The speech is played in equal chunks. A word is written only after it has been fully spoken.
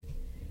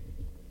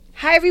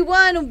Hi,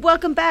 everyone, and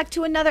welcome back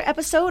to another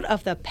episode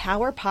of the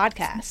Power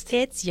Podcast.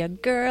 It's your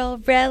girl,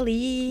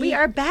 Relly. We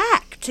are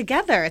back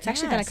together. It's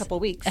actually been a couple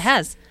weeks. It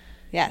has.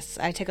 Yes,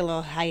 I took a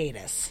little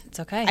hiatus. It's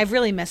okay. I've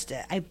really missed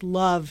it. I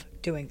love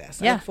doing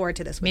this. I look forward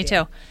to this with Me you.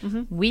 too.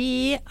 Mm-hmm.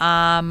 We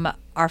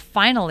are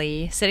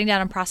finally sitting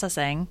down and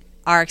processing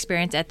our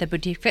experience at the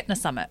Boutique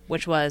Fitness Summit,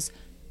 which was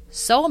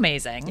so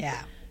amazing.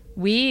 Yeah.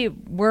 We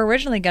were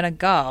originally going to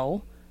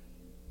go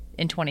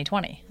in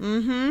 2020.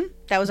 Mm-hmm.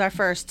 That was our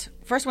first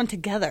one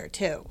together,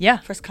 too. Yeah.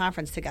 First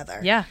conference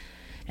together. Yeah.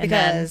 And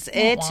Because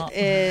then,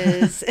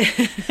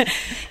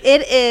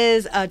 it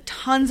is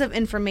tons of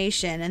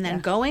information, and then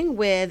going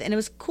with, and it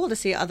was cool to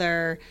see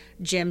other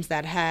gyms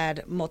that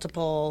had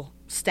multiple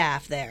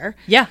staff there.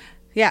 Yeah.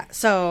 Yeah.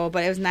 So,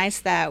 but it was nice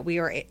that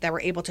we're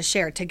able to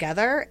share it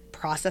together,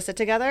 process it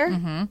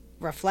together,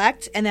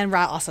 reflect, and then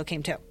Ra also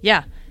came too.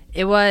 Yeah.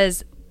 It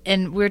was,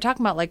 and we were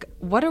talking about like,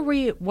 what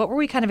were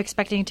we kind of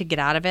expecting to get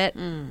out of it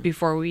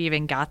before we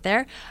even got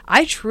there?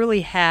 I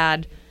truly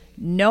had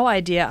no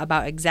idea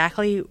about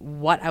exactly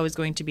what I was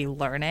going to be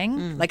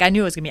learning. Like I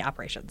knew it was going to be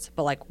operations,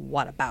 but like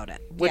what about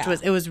it? Which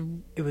was it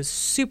was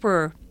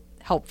super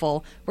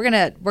helpful. We're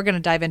gonna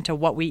dive into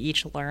what we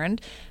each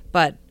learned,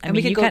 but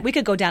we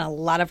could go down a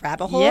lot of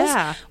rabbit holes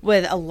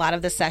with a lot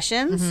of the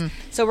sessions.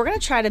 So we're gonna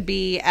try to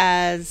be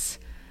as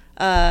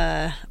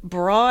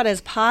broad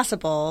as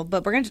possible,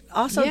 but we're going to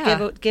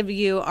also give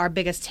you our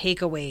biggest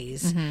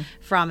takeaways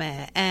from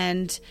it.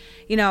 And,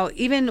 you know,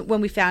 even when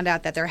we found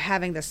out that they're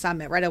having the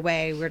summit right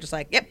away, we were just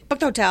like, yep,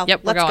 booked hotel.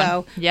 Yep, let's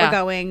go. Yeah. We're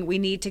going. We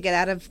need to get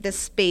out of this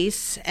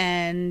space.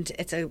 And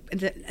it's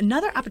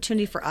another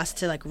opportunity for us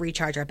to like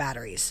recharge our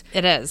batteries.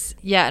 It is.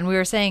 Yeah. And we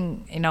were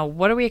saying, you know,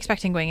 what are we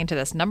expecting going into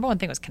this? Number one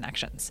thing was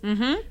connections.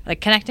 Like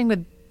connecting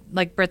with,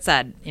 like Britt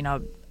said, you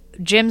know,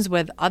 gyms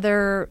with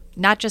other,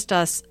 not just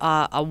us,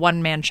 a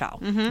one-man show.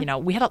 You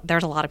know,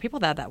 there's a lot of people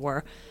that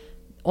were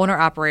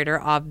owner-operator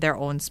of their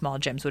own small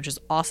gyms, which is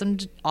awesome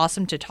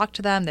to talk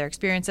to them, their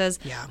experiences.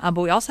 Yeah.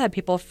 But we also had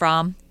people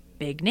from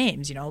big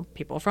names, you know,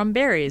 people from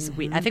Barry's.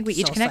 I think we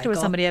each connected with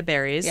somebody at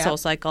Barry's,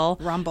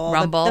 SoulCycle,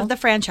 Rumble. The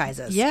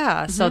franchises.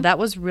 Yeah. So that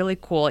was really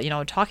cool, you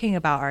know, talking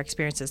about our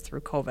experiences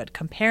through COVID,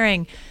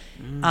 comparing,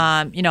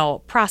 you know,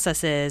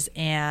 processes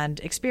and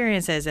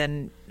experiences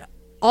and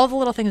all the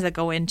little things that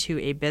go into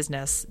a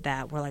business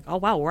that we're like, oh,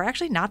 wow, we're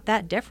actually not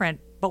that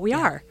different, but we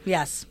are.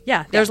 Yes.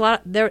 Yeah. There's a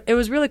lot there. It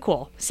was really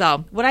cool.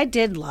 So what I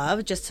did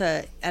love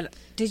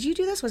did you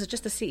do this? Was it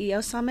just the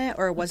CEO summit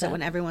or was it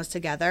when everyone was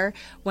together,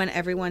 when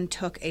everyone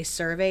took a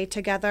survey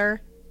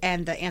together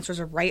and the answers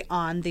are right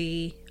on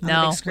the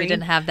big screen? We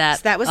didn't have that.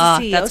 So that was the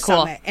CEO that's cool.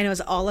 summit and it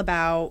was all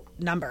about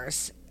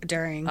numbers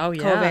during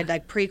COVID,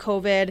 like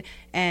pre-COVID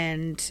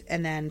and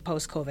then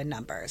post-COVID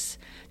numbers.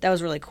 That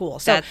was really cool.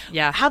 So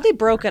how they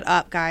broke it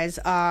up, guys,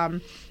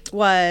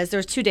 was there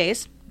was 2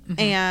 days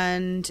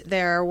and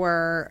there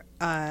were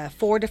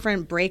 4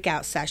 different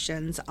breakout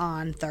sessions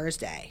on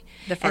Thursday.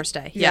 The first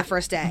day. The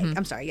first day.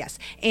 I'm sorry, yes.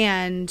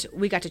 And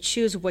we got to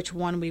choose which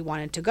one we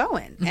wanted to go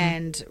in.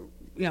 And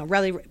you know,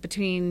 really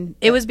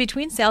it was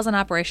between sales and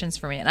operations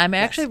for me. And I'm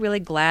actually really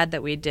glad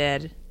that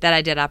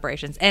I did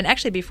operations. And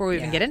actually before we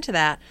even get into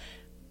that,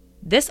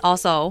 this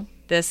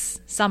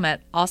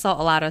summit also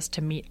allowed us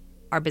to meet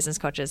our business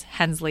coaches,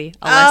 Hensley,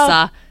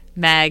 Alyssa,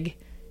 Meg,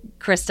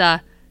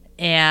 Krista,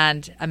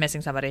 and I'm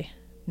missing somebody.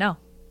 No.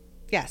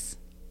 Yes.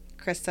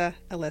 Krista,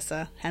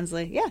 Alyssa,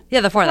 Hensley. Yeah.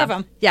 Yeah, the four of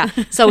them. Yeah.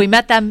 So we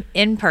met them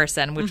in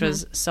person, which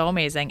was so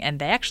amazing. And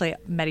they actually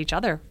met each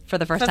other for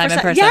the first time in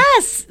person.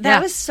 Yes. That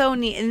was so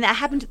neat. And that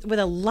happened with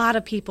a lot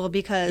of people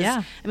because,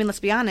 I mean, let's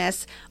be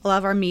honest, a lot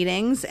of our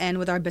meetings and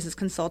with our business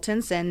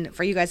consultants and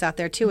for you guys out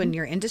there too in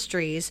your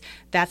industries,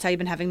 that's how you've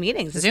been having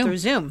meetings. It's through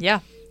Zoom. Yeah.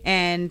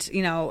 And,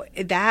 you know,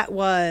 that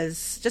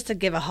was just to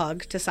give a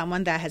hug to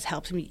someone that has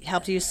helped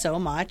you so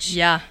much.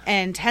 Yeah.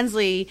 And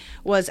Hensley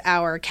was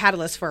our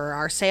catalyst for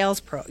our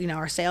sales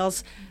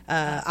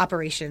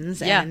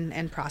operations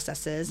and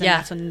processes. And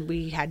that's when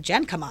we had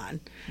Jen come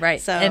on.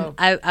 Right. So and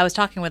I was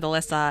talking with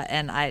Alyssa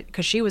and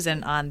because she was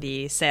in on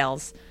the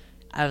sales,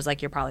 I was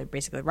like, you're probably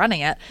basically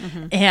running it.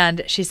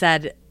 And she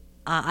said,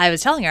 I was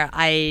telling her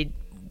I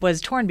was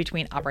torn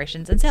between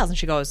operations and sales. And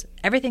she goes,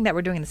 everything that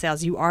we're doing in the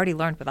sales, you already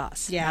learned with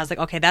us. Yeah. And I was like,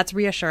 okay, that's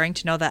reassuring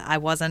to know that I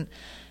wasn't,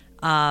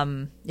 you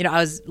know, I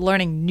was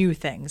learning new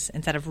things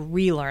instead of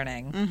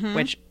relearning,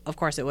 which of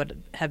course it would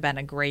have been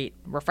a great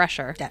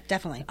refresher.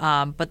 Definitely.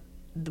 But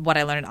what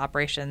I learned in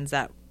operations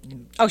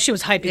she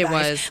was hyped. It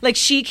was like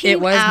she came.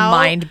 It was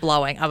mind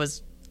blowing.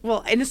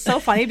 Well, and it's so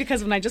funny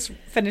because when I just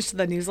finished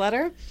the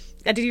newsletter,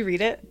 did you read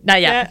it? Not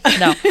yet.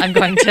 No, I'm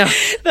going to.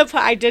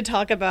 I did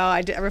talk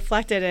about, I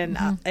reflected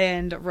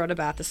and wrote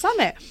about the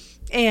summit.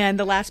 And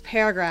the last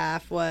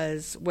paragraph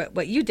was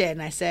what you did.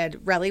 And I said,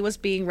 Relly was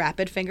being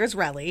rapid fingers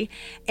Relly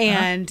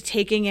and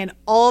taking in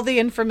all the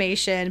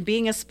information,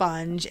 being a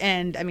sponge.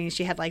 And I mean,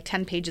 she had like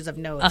 10 pages of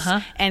notes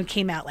and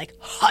came out like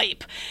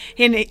hype.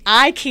 And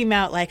I came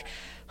out like,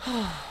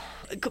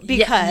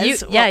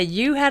 because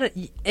you had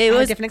it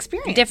was a different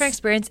experience. Different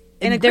experience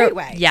in a great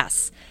way.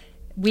 Yes.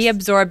 We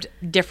absorbed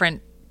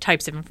different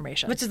types of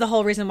information. Which is the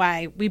whole reason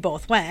why we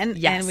both went,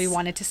 Yes. and we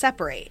wanted to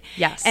separate.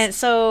 Yes. And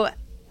so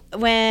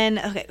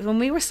when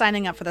we were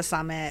signing up for the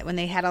summit, when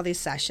they had all these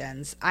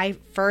sessions, I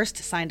first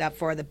signed up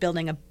for the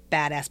Building a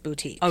Badass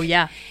Boutique. Oh,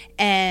 yeah.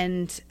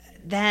 And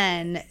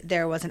then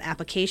there was an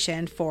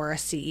application for a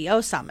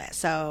CEO summit.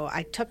 So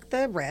I took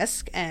the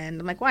risk, and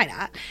I'm like, why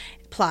not?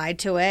 Applied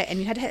to it, and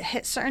you had to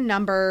hit certain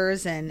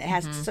numbers, and it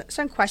has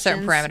certain questions.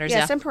 Certain parameters,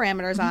 yeah. Certain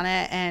parameters on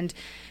it, and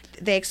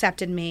they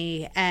accepted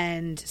me.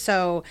 And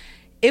so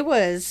it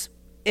was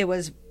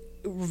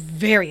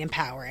very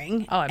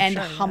empowering and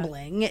sure,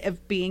 humbling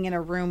of being in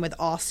a room with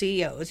all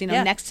CEOs.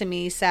 Next to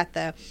me sat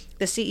the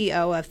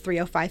CEO of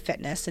 305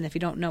 Fitness, and if you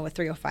don't know what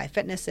 305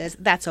 Fitness is,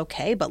 that's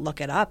okay, but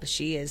look it up.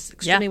 She is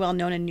extremely well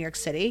known in New York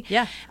City.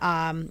 Yeah.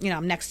 I'm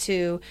next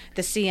to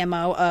the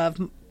CMO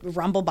of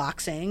Rumble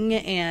Boxing,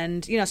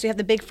 and so you have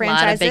the big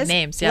franchises, a lot of big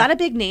names, a lot of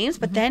big names,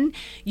 but then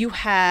you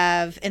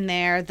have in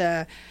there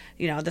the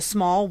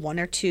small 1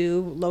 or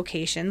 2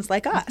 locations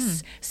like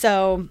us.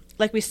 So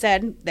like we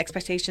said, the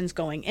expectations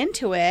going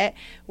into it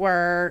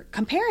were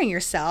comparing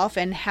yourself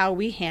and how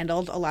we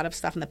handled a lot of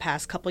stuff in the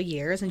past couple of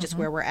years and just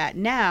where we're at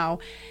now.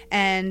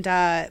 And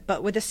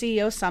but with the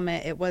CEO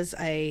summit, it was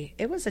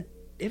It's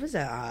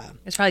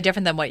probably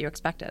different than what you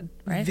expected,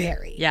 right?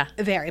 Very. Yeah.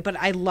 Very. But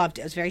I loved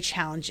it. It was very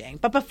challenging.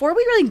 But before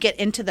we really get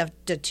into the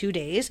 2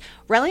 days,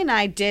 Relly and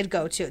I did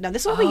go to, now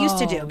this is what we used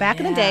to do. Back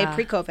in the day,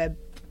 pre-COVID,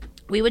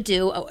 we would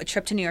do a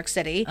trip to New York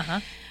City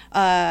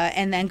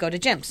and then go to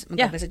gyms and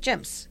go visit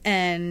gyms.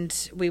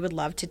 And we would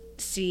love to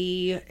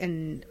see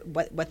and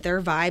what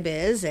their vibe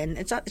is. And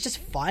it's just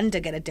fun to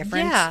get a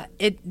different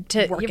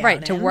you're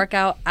right, to work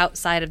out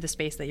outside of the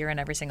space that you're in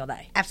every single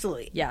day.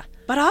 Absolutely. Yeah.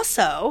 But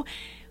also,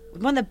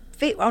 one of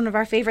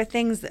our favorite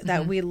things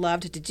that we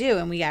loved to do,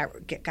 and we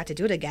got to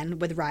do it again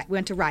we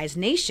went to Rise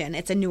Nation.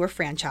 It's a newer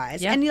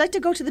franchise, and you like to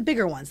go to the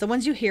bigger ones, the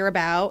ones you hear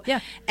about. Yeah.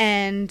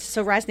 And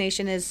so Rise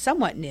Nation is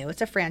somewhat new.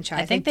 It's a franchise.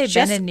 I think they've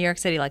been in New York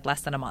City like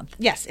less than a month.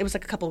 Yes, it was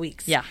like a couple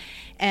weeks. Yeah.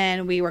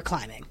 And we were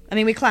climbing. I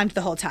mean, we climbed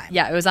the whole time.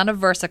 Yeah, it was on a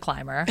Versa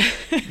climber,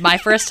 my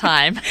first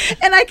time.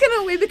 And I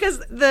couldn't wait because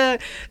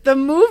the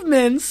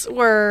movements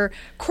were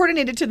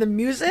coordinated to the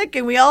music,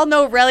 and we all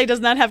know Relly does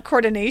not have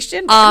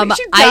coordination. But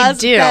she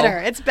does better.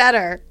 It's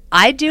better.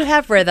 I do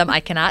have rhythm.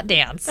 I cannot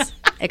dance.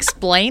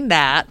 Explain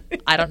that.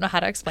 I don't know how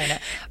to explain it.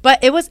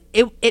 But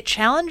it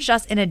challenged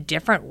us in a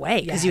different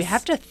way because you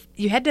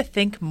had to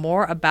think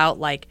more about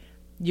like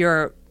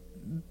your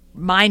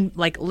mind,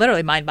 like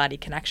literally mind body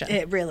connection.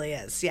 It really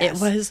is.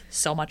 Yes. It was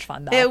so much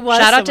fun though. It was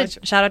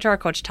shout out to our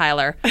coach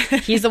Tyler.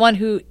 He's the one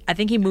who I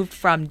think he moved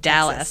from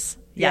Dallas.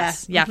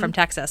 Yes. Yeah, from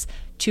Texas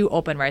to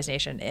open Rise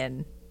Nation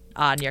in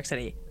New York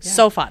City. Yeah.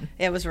 So fun.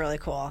 It was really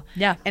cool.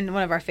 Yeah. And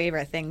one of our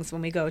favorite things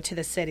when we go to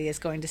the city is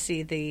going to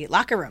see the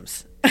locker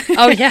rooms.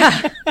 Oh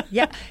yeah.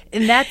 Yeah.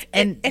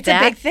 And it's a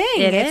big thing.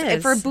 It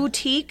is. For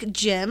boutique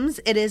gyms,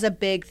 it is a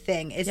big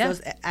thing. It's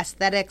those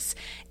aesthetics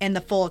and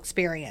the full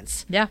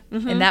experience. Yeah.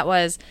 And that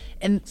was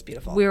it's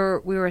beautiful. We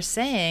were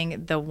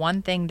saying the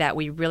one thing that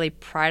we really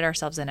pride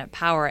ourselves in at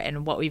Power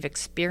and what we've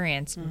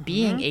experienced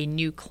being a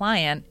new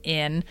client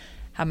in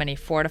how many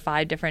 4 to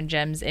 5 different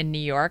gyms in New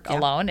York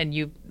alone, and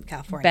you've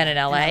been in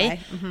LA.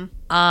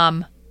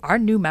 Our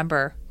new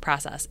member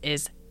process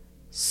is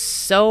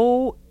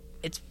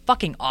it's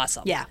fucking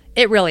awesome. Yeah.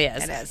 It really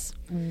is. It is.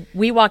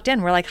 We walked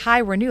in, we're like,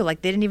 hi, we're new.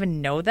 Like, they didn't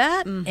even know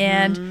that.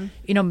 And,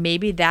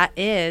 maybe that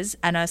is,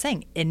 and I was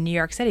saying, in New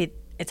York City,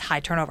 it's high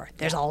turnover.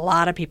 There's a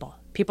lot of people.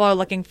 People are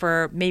looking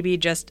for maybe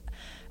just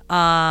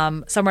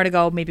somewhere to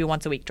go maybe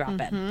once a week drop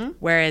in.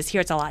 Whereas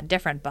here it's a lot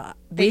different. But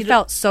we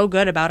felt so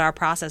good about our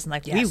process,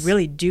 and we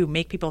really do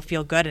make people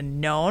feel good and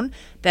known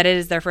that it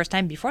is their first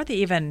time before they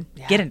even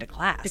get into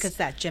class. Because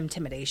that gym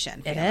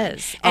intimidation. It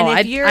is. And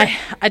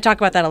I talk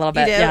about that a little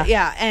bit.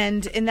 Yeah.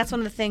 And that's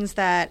one of the things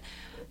that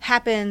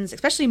happens,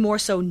 especially more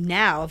so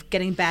now, of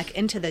getting back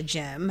into the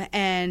gym.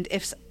 And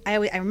if I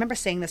remember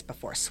saying this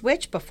before,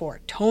 Switch,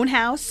 before Tone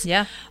House,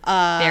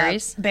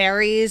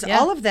 Barry's,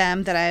 all of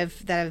them that I've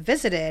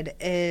visited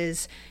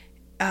is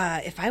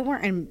if I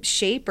weren't in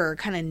shape or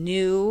kind of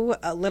knew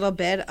a little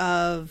bit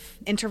of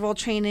interval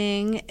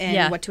training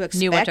and what to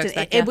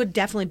expect, it would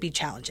definitely be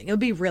challenging. It would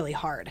be really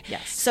hard.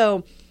 Yes.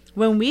 So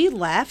when we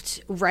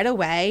left right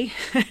away,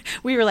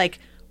 we were like,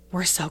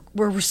 we're so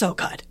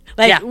good.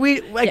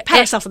 We pat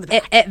ourselves on the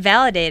back. It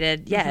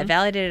validated, it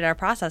validated our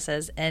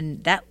processes,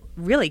 and that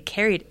really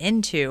carried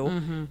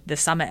into the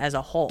summit as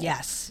a whole.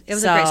 Yes, it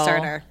was a great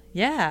starter.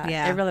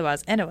 Yeah, it really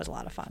was, and it was a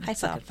lot of fun. High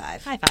five.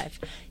 High five.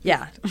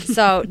 Yeah.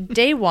 So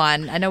day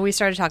one, I know we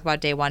started to talk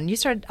about day one.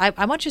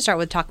 I want you to start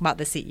with talking about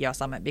the CEO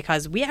summit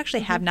because we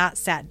actually have not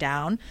sat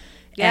down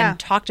and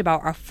talked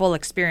about our full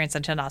experience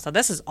until now. So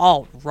this is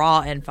all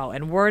raw info,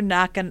 and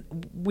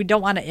we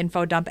don't want to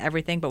info dump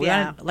everything, but we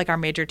want to, like, our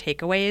major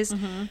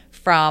takeaways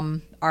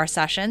from our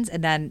sessions,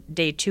 and then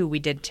day 2 we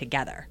did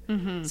together.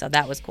 So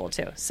that was cool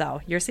too.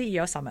 So your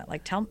CEO summit,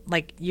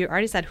 like you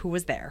already said who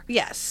was there.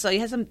 Yes. So you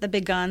had the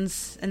big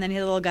guns, and then you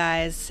had the little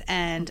guys.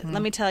 And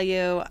let me tell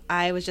you,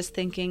 I was just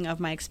thinking of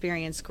my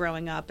experience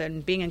growing up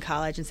and being in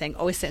college and saying,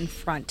 always sit in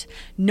front.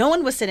 No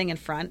one was sitting in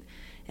front.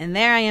 And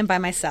there I am by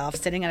myself,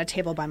 sitting at a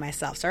table by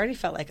myself. So I already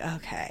felt like,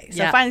 okay.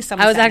 So finally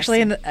someone I was sat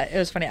actually next it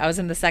was funny. I was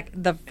in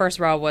the first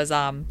row was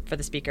for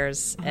the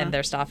speakers and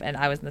their stuff, and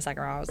I was in the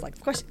second row. I was like,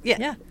 of course.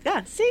 Yeah.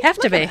 See? Have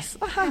to Look be. at us.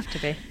 Have to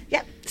be.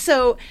 Yeah.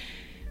 So,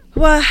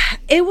 well,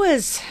 it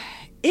was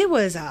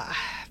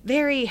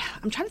very,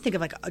 I'm trying to think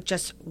of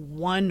just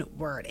one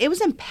word. It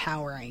was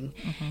empowering.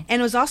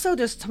 And it was also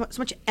just so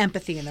much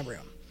empathy in the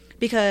room.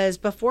 Because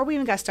before we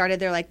even got started,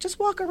 they're like, just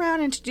walk around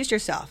and introduce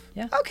yourself.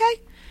 Yeah.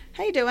 Okay.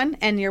 How you doing?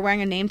 And you're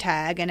wearing a name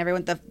tag, and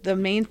everyone. The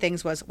main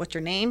things was what's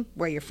your name,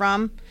 where you're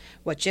from,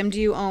 what gym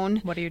do you own,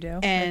 What do you do?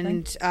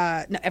 and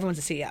no, everyone's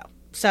a CEO.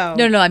 So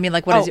No, I mean,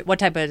 like, what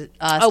type of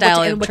style of what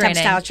training? type of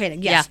style of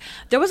training? Yes, Yeah.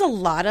 there was a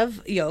lot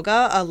of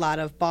yoga, a lot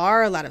of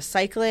bar, a lot of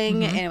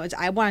cycling, and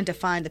I wanted to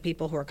find the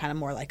people who are kind of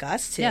more like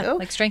us too, Yeah,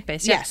 like strength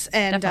based. Yes,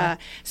 and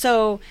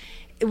so.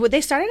 What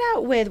they started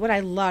out with, what I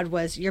loved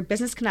was your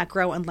business cannot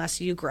grow unless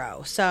you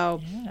grow.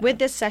 So with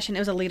this session, it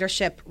was a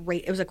leadership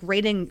rate. It was like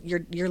rating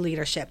your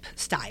leadership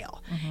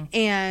style,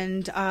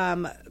 and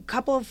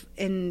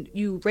and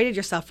you rated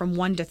yourself from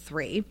 1 to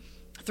 3.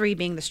 3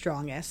 being the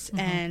strongest.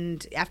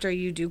 And after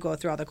you do go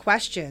through all the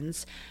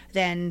questions,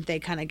 then they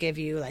kind of give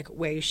you like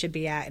where you should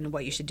be at and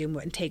what you should do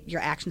and take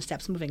your action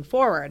steps moving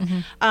forward.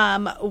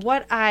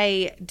 What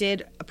I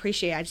did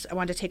appreciate, I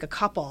wanted to take a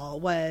couple,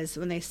 was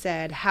when they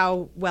said,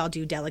 how well do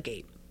you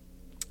delegate?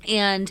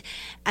 And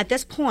at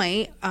this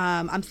point,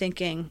 I'm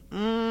thinking,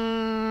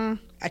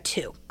 a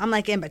 2. I'm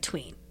like in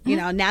between. You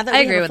know, now that I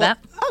agree with that.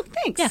 Oh,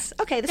 thanks. Yeah.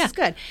 Okay, this is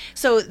good.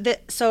 So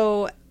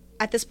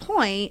at this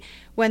point,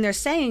 when they're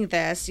saying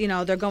this, you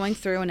know, they're going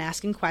through and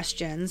asking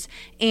questions,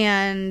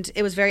 and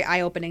it was very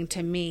eye-opening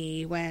to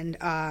me when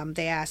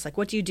they asked, like,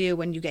 what do you do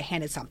when you get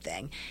handed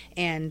something?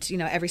 And, you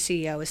know, every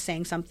CEO is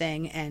saying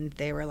something, and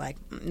they were like,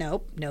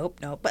 nope.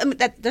 But I mean,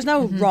 there's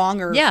no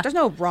wrong or there's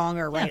no wrong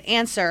or right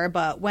answer.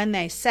 But when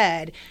they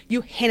said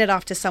you hand it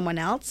off to someone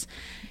else,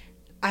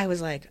 I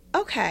was like,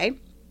 okay.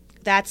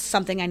 That's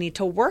something I need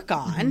to work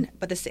on.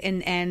 But this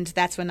and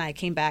that's when I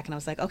came back and I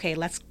was like, okay,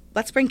 let's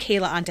bring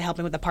Kayla on to help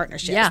me with the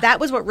partnerships. Yeah. That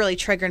was what really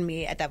triggered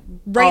me at that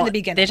in the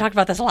beginning. They talked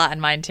about this a lot in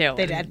mine too.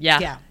 They did.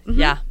 Yeah.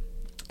 Yeah.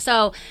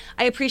 So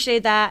I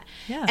appreciate that.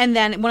 Yeah. And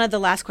then one of the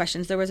last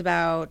questions, there was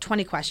about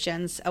 20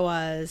 questions,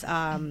 was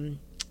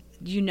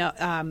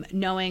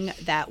knowing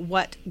that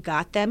what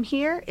got them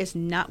here is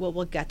not what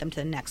will get them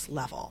to the next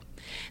level.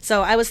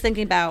 So I was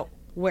thinking about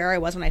where I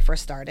was when I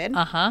first started.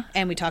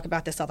 And we talk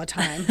about this all the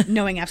time,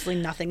 knowing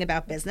absolutely nothing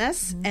about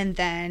business. And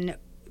then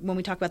when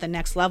we talk about the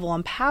next level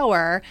and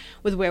power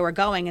with where we're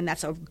going, and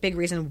that's a big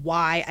reason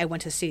why I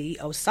went to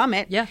CEO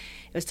Summit. Yeah.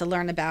 It was to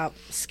learn about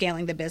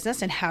scaling the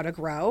business and how to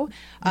grow.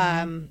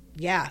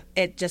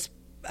 It just,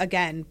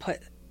 again, put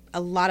a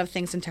lot of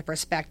things into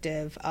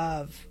perspective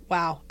of,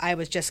 wow, I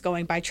was just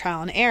going by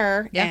trial and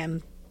error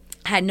and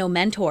had no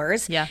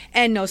mentors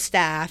and no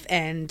staff,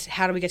 and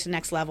how do we get to the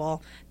next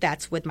level?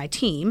 That's with my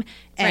team.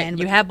 And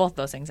you have both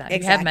those things.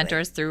 You have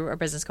mentors through our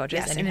business coaches,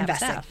 yes, and you have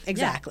investing. staff.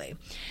 Exactly.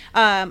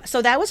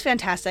 So that was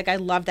fantastic. I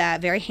love that.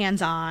 Very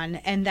hands-on.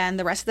 And then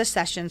the rest of the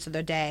sessions of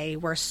the day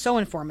were so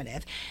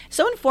informative.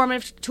 So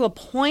informative to a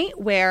point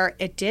where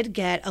it did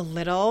get a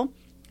little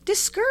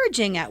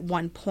discouraging at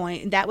one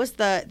point. That was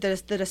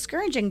the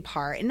discouraging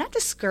part. And not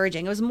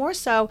discouraging. It was more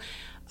so,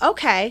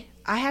 okay,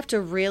 I have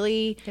to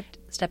really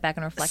step back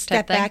and reflect.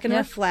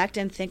 Reflect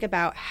and think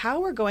about how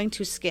we're going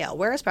to scale.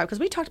 Where is power? Because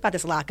we talked about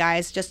this a lot,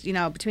 guys. Just, you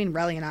know, between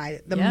Relly and I,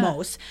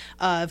 most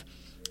of,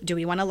 do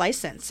we want to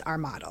license our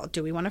model?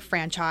 Do we want to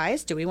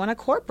franchise? Do we want a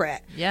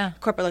corporate?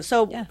 Corporate.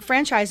 So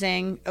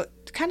franchising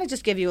kind of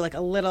just give you like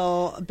a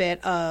little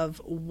bit of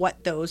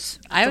what those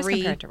I always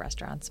compare it to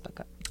restaurants, but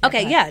do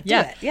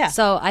it.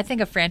 So I think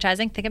of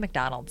franchising. Think of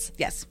McDonald's.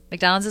 Yes.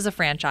 McDonald's is a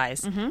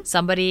franchise.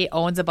 Somebody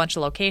owns a bunch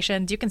of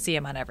locations. You can see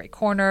them on every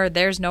corner.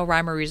 There's no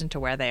rhyme or reason to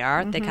where they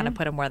are. They kind of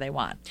put them where they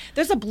want.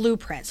 There's a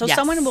blueprint. So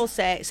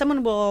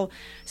someone will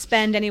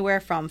spend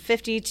anywhere from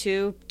 $50,000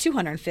 to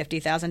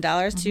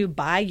 $250,000 to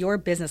buy your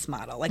business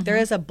model. Like there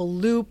is a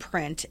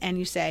blueprint, and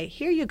you say,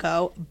 here you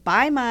go,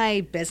 buy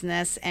my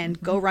business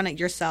and go run it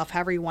yourself,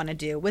 however you want to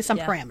do, with some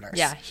parameters.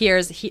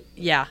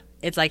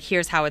 It's like,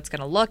 here's how it's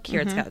going to look.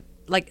 Here it's going.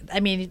 Like, I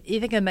mean, you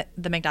think of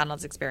the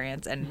McDonald's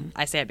experience, and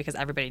I say it because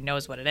everybody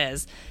knows what it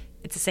is.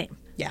 It's the same.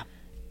 Yeah.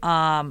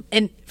 And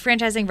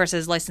franchising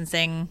versus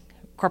licensing,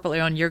 corporately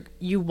owned,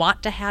 you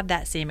want to have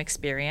that same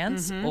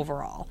experience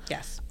overall.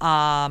 Yes.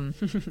 And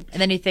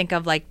then you think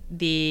of like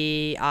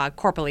the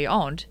corporately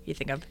owned. You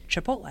think of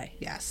Chipotle.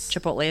 Yes.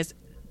 Chipotle is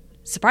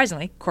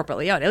surprisingly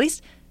corporately owned. At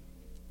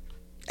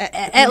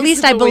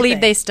least I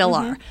believe they still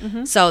are.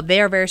 So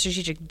they are very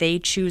strategic. They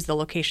choose the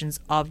locations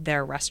of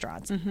their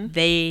restaurants.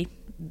 They,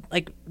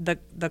 like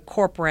the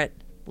corporate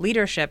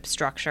leadership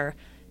structure,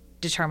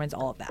 determines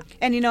all of that.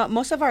 And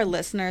most of our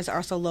listeners are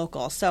also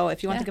local. So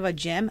if you want to think of a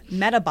gym,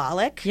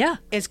 Metabolic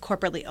is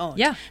corporately owned.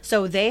 Yeah.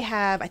 So they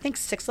have, I think,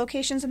 6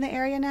 locations in the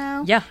area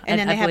now. Yeah. And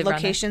then they have believe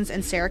around locations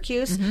in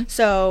Syracuse.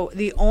 So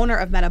the owner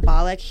of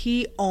Metabolic,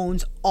 he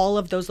owns all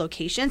of those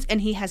locations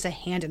and he has a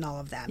hand in all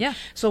of them. Yeah.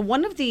 So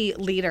one of the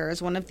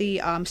leaders, one of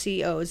the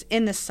CEOs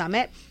in the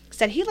summit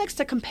said he likes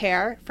to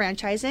compare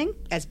franchising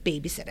as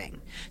babysitting.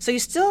 So you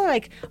still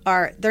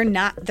they're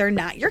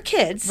not your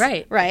kids,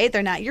 Right?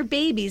 They're not your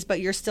babies, but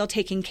you're still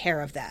taking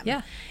care of them.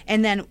 Yeah.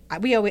 And then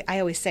I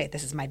always say,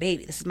 this is my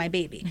baby. This is my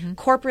baby.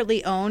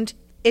 Corporately owned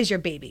is your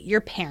baby.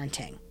 You're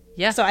parenting.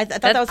 Yeah. So I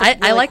thought that was really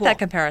I like cool. that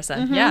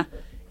comparison. Yeah.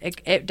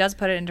 It does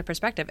put it into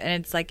perspective,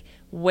 and it's like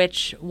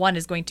which one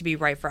is going to be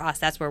right for us.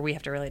 That's where we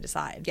have to really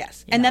decide.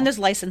 Yes. And then there's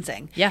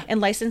licensing. Yeah. And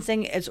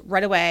licensing is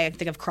right away, I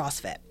think of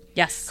CrossFit.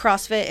 Yes.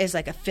 CrossFit is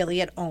like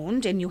affiliate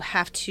owned, and you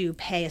have to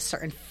pay a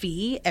certain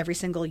fee every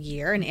single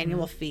year, an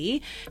annual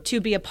fee, to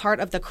be a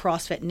part of the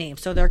CrossFit name.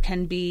 So there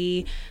can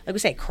be, like we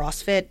say,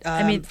 CrossFit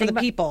for the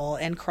people,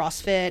 and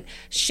CrossFit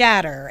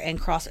Shatter,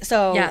 and CrossFit.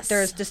 So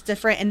there's just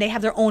different, and they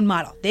have their own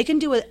model. They can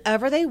do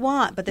whatever they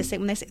want, but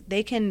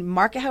they can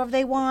market however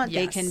they want.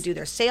 They can do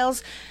their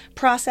sales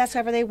process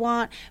however they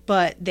want,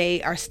 but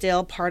they are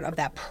still part of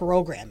that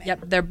programming. Yep.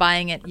 They're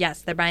buying it.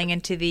 Yes. They're buying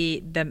into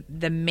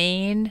the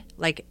main,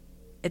 like,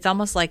 it's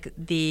almost like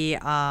the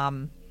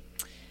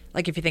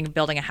like if you think of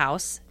building a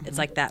house, it's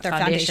like that Their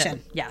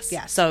foundation. Yes.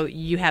 So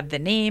you have the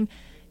name,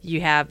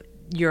 you have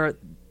your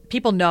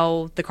people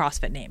know the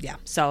CrossFit name. Yeah.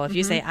 So if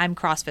you say I'm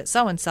CrossFit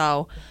so and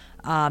so,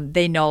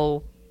 they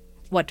know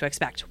what to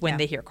expect when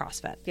they hear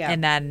CrossFit. Yeah.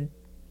 And then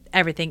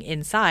everything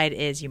inside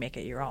is you make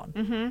it your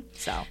own.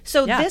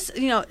 So this,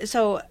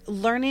 so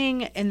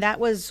learning, and that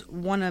was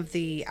one of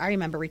the, I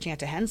remember reaching out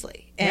to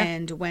Hensley,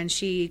 and when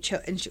she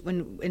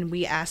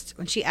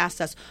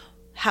asked us,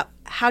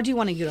 how do you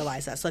want to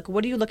utilize us? Like,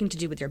 what are you looking to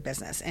do with your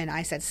business? And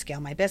I said,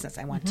 scale my business.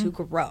 I want to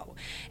grow.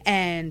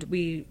 And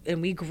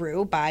we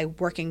grew by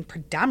working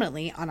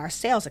predominantly on our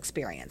sales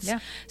experience. Yeah.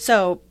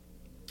 So,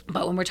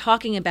 but when we're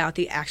talking about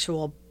the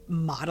actual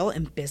model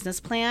and business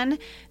plan,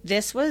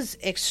 this was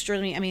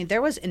extremely,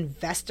 there was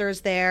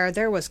investors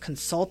there was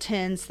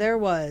consultants, there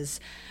was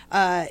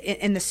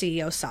in the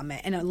CEO summit,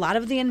 and a lot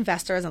of the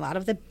investors, a lot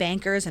of the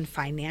bankers and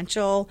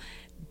financial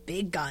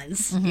big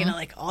guns,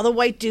 like all the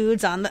white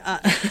dudes on the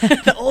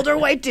the older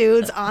white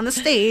dudes on the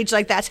stage,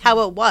 like that's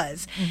how it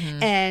was.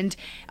 And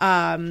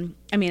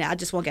I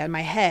just won't get in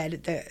my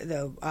head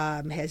the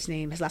his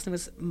last name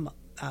was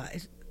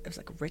it was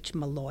like Rich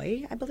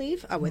Malloy, I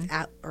believe,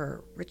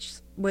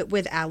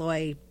 with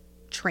Alloy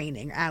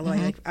Training,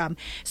 Alloy.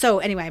 So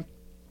anyway,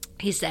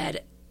 he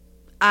said,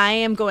 I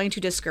am going to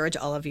discourage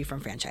all of you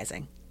from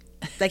franchising.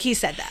 Like, he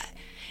said that.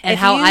 And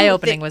how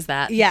eye-opening was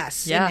that?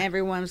 Yes. Yeah. And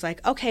everyone was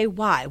like, okay,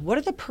 why? What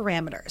are the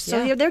parameters?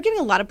 So Yeah. they're giving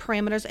a lot of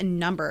parameters and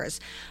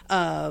numbers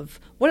of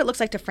what it looks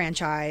like to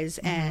franchise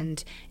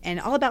and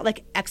all about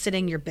like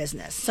exiting your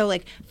business. So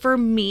like for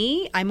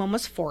me, I'm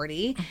almost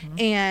 40.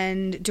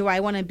 And do I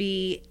want to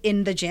be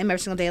in the gym every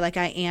single day like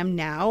I am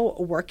now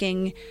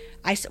working?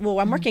 I'm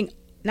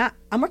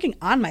working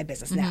on my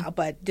business now,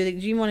 but do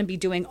you want to be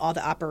doing all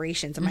the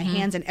operations and my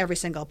hands in every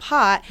single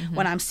pot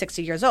when I'm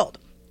 60 years old?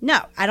 No,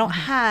 I don't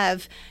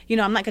have,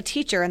 I'm like a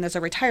teacher and there's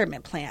a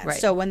retirement plan. Right.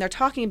 So when they're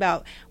talking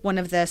about one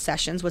of the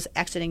sessions was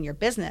exiting your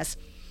business,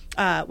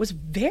 was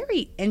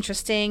very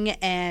interesting.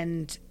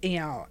 And,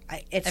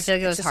 I feel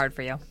like it was hard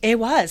for you. It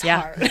was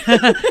hard.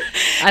 I'm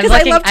Because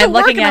I love to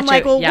work and I'm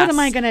like, well, yes. what am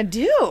I going to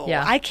do?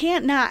 Yeah. I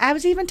can't not. I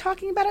was even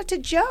talking about it to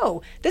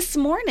Joe this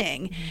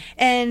morning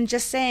and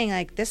just saying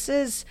like, this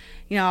is,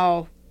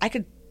 I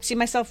could see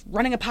myself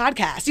running a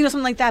podcast,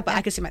 something like that, but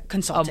I could see my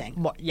consulting.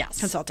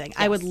 Consulting. Yes.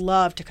 I would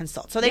love to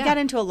consult. So they got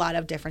into a lot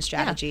of different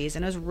strategies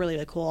and it was really,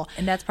 really cool.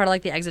 And that's part of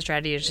like the exit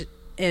strategy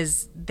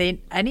is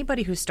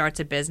anybody who starts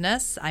a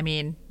business,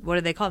 what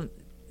do they call them?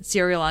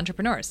 Serial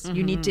entrepreneurs.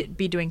 You need to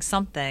be doing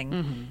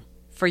something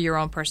for your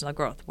own personal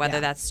growth,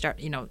 whether that's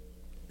starting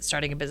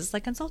a business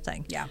like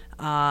consulting. Yeah.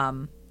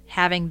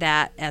 Having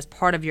that as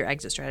part of your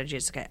exit strategy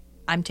is okay.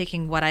 I'm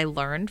taking what I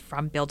learned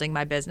from building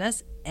my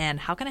business and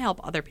how can I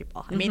help other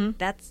people?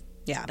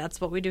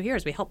 That's what we do here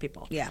is we help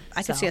people. Yeah.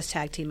 I could see us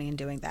tag teaming and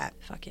doing that.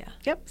 Fuck yeah.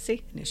 Yep.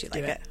 See, I knew she'd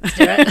like it. Let's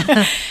do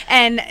it.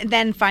 And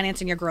then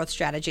financing your growth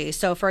strategy.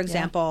 So, for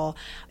example,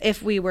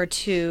 if we were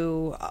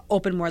to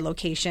open more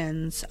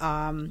locations,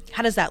 how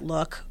does that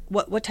look?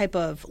 What type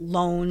of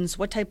loans?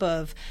 What type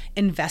of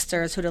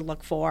investors? Who to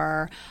look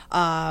for?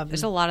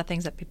 There's a lot of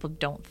things that people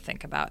don't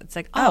think about. It's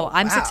like,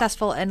 I'm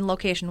successful in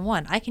location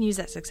 1. I can use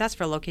that success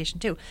for location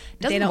 2.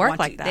 Doesn't work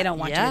like that. They don't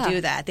want you to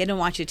do that. They don't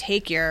want you to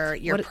take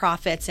your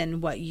profits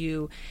and what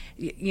you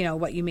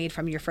made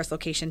from your first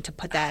location to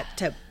put that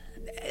to.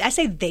 I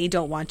say they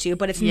don't want to,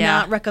 but it's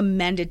not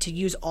recommended to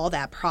use all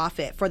that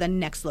profit for the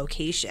next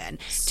location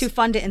to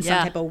fund it in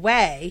some type of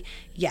way.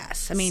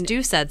 Yes.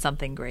 Stu said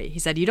something great. He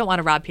said, you don't want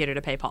to rob Peter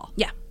to pay Paul.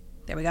 Yeah.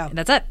 There we go. And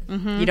that's it.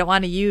 You don't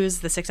want to use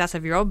the success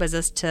of your own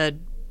business to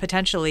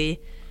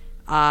potentially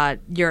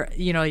your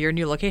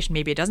new location.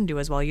 Maybe it doesn't do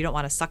as well. You don't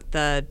want to suck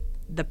the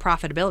the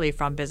profitability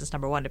from business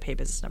number one to pay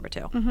business number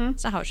two.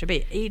 That's not how it should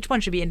be. Each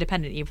one should be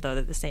independent, even though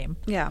they're the same.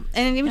 Yeah.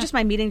 And even just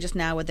my meeting just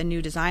now with the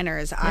new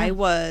designers, I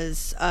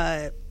was,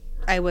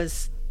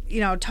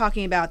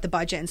 talking about the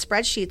budget and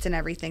spreadsheets and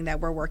everything that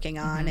we're working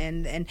on.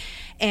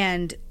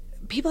 And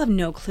people have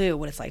no clue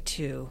what it's like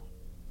to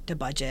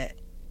budget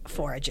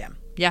for a gym.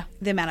 Yeah.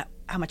 The amount of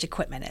how much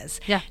equipment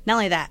is. Yeah. Not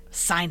only that,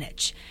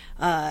 signage,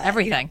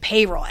 everything,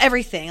 payroll,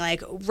 everything.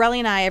 Like Relly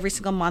and I every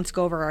single month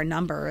go over our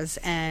numbers,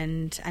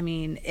 and I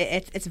mean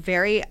it's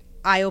very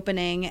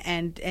eye-opening,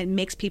 and it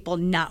makes people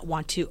not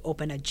want to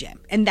open a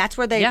gym. And that's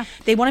where they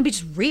want to be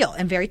just real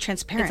and very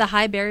transparent. It's a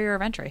high barrier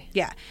of entry.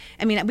 Yeah.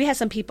 I mean, we had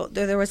some people,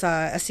 there was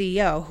a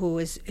CEO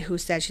who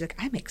said, she's like,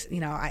 I make,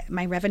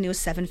 my revenue is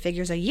 7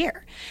 figures a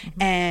year.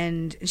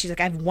 And she's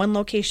like, I have one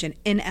location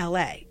in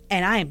LA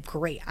and I am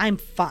great. I'm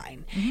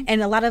fine.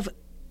 And a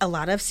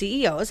lot of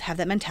CEOs have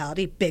that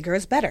mentality, bigger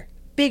is better.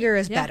 Bigger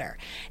is better.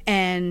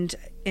 And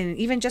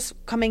even just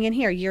coming in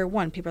here year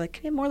one, people are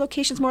like, more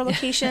locations.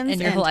 And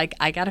you're like,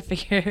 I got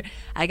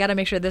to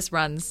make sure this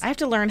runs. I have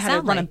to learn how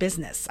to run a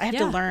business. I have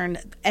to learn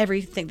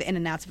everything, the in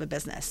and outs of a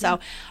business. So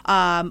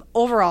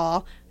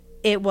overall,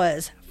 it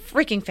was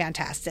freaking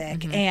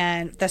fantastic.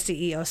 And the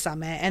CEO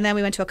summit. And then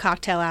we went to a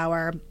cocktail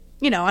hour,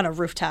 on a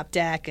rooftop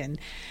deck, and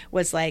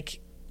was like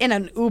in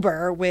an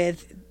Uber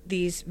with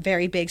these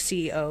very big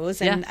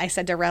CEOs. And I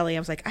said to Relly, I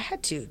was like, I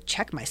had to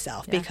check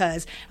myself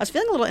because I was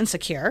feeling a little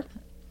insecure.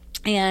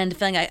 And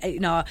feeling,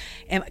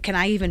 can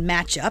I even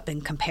match up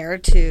and compare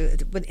to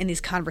in these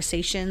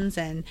conversations?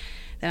 And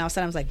then all of a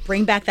sudden I was like,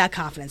 bring back that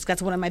confidence.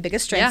 That's one of my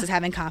biggest strengths is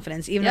having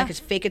confidence, even though I could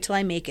fake it till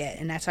I make it.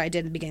 And that's what I did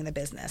at the beginning of the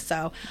business.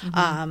 So,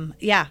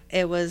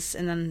 it was.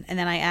 And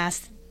then I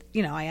asked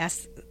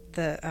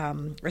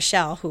the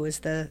Rochelle, who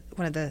is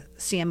one of the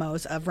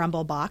CMOs of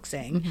Rumble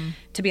Boxing,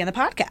 to be on the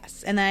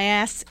podcast. And then I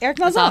asked Eric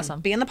Nozone to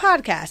be on the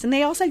podcast. And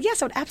they all said,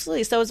 yes, I would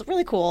absolutely. So it was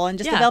really cool. And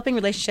just developing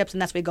relationships.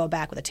 And that's where we go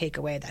back with a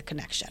takeaway, that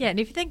connection. Yeah.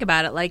 And if you think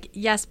about it, like,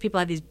 yes, people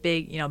have these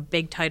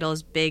big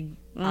titles, big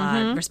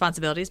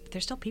responsibilities, but they're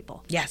still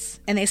people.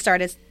 Yes. And they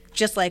started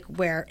just like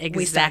where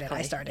we started.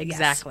 I started.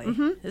 Exactly.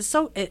 Yes. It's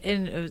so,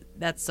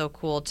 that's so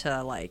cool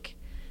to like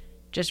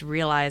just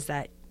realize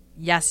that,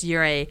 yes,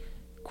 you're a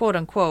quote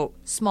unquote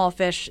small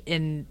fish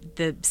in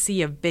the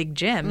sea of big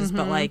gyms,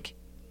 but like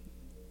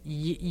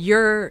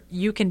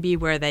you can be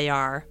where they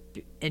are,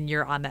 and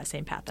you're on that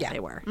same path that they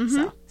were.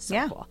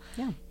 So cool.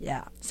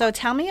 Yeah. So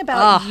tell me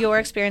about your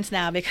experience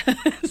now,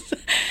 because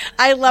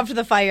I loved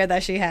the fire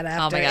that she had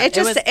after. Oh my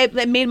God.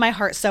 It made my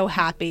heart so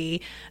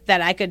happy that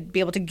I could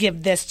be able to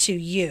give this to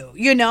you.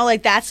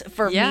 Like that's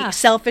for me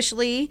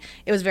selfishly.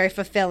 It was very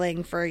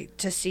fulfilling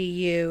to see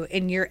you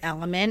in your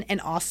element, and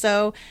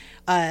also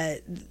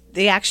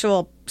the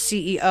actual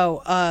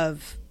CEO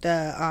of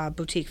the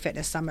Boutique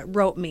Fitness Summit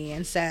wrote me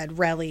and said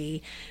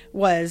Relly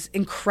was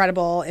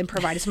incredible and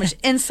provided so much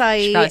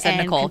insight. She probably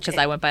said Nicole, because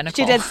I went by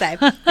Nicole. She did say,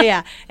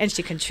 and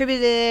she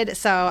contributed.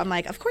 So I'm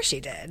like, of course she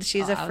did.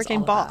 She's a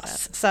freaking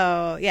boss.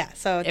 So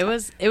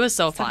it was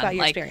so fun. About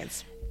your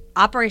experience.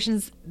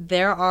 Operations,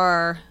 there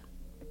are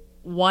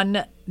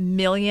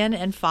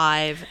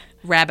 1,000,005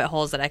 rabbit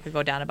holes that I could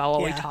go down about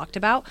what we talked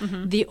about.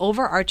 The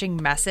overarching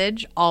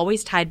message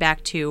always tied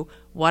back to,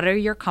 what are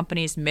your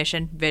company's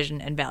mission,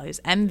 vision, and values?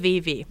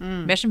 MVV,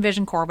 mission,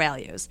 vision, core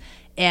values.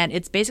 And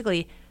it's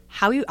basically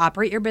how you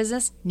operate your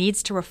business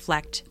needs to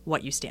reflect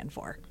what you stand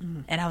for.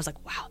 And I was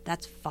like, wow,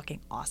 that's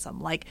fucking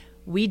awesome. Like,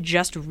 we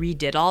just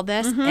redid all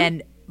this,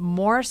 and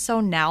more so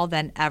now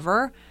than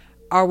ever,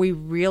 are we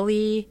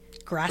really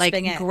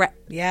grasping it?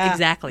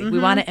 Exactly. We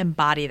want to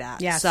embody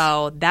that. Yes.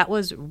 So that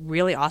was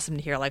really awesome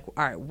to hear. Like, all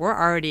right, we're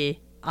already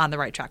on the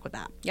right track with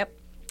that. Yep.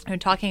 And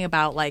talking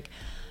about like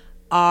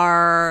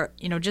our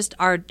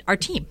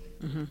team.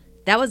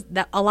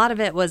 That a lot of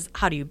it was,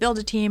 how do you build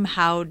a team?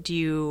 How do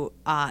you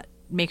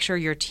make sure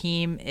your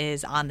team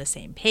is on the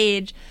same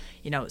page?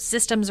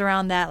 Systems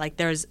around that. Like,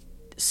 there's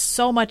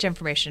so much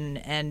information,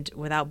 and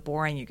without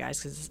boring you guys,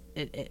 because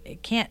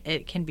it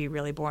can be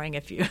really boring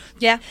if you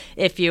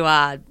if you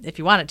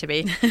want it to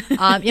be.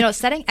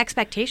 Setting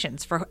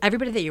expectations for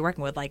everybody that you're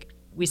working with, like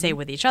we say,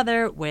 with each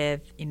other,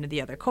 with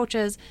the other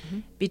coaches,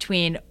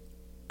 between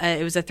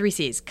it was a 3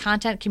 C's: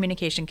 content,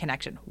 communication,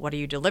 connection. What are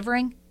you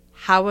delivering?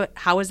 How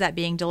is that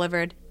being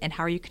delivered? And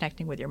how are you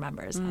connecting with your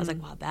members? I was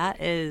like, wow,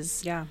 that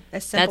is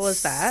as simple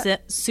as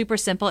that. Super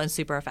simple and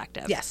super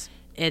effective. Yes.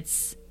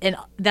 And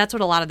that's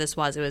what a lot of this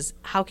was. It was,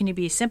 how can you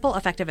be simple,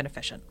 effective, and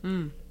efficient?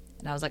 And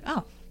I was like,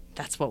 oh,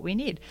 that's what we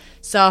need.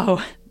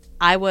 So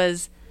I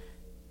was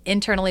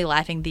internally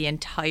laughing the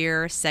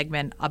entire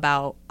segment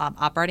about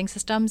operating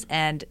systems,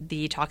 and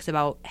the talks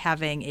about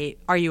having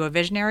are you a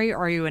visionary or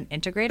are you an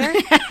integrator?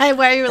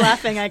 Why are you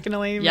laughing? I can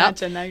only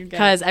imagine.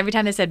 Because every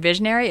time they said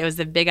visionary, it was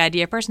the big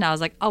idea person. I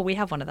was like, oh, we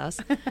have one of those.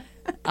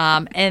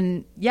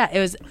 It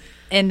was,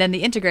 and then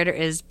the integrator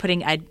is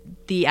putting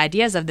the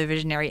ideas of the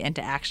visionary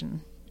into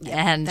action.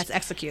 And that's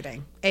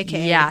executing,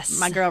 aka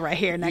my girl right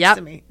here next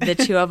to me. The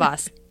two of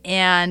us.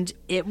 And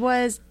it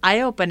was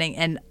eye-opening,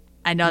 and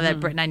I know that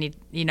Britt and I need,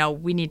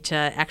 we need to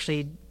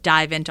actually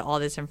dive into all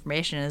this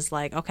information. Is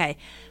like, okay,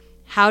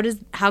 how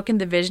can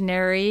the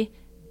visionary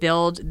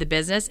build the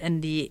business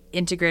and the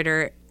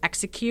integrator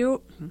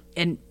execute,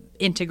 and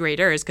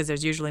integrators, because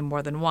there's usually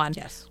more than one,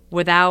 Yes.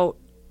 without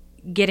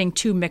getting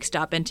too mixed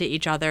up into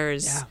each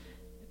other's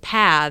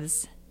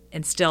paths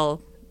and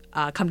still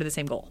come to the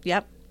same goal.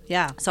 Yep.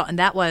 Yeah. So, and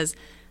that was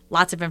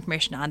lots of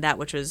information on that,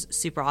 which was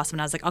super awesome.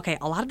 And I was like, okay,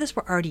 a lot of this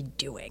we're already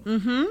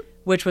doing,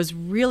 which was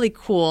really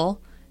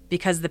cool,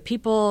 because the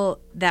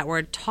people that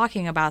were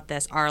talking about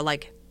this are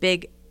like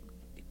big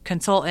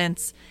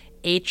consultants,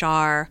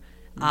 HR,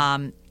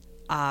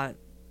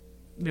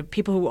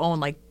 people who own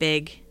like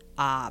big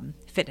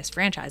fitness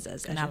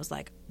franchises. And I was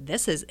like,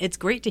 it's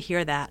great to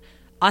hear that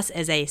us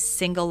as a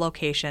single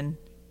location,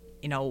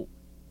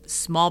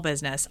 small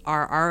business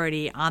are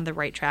already on the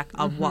right track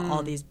of what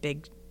all these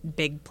big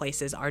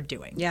places are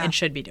doing and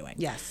should be doing.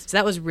 Yes. So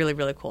that was really,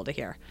 really cool to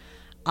hear.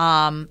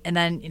 And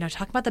then,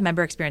 talking about the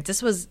member experience,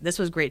 this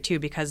was great too,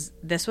 because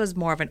this was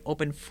more of an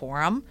open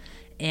forum,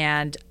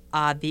 and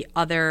the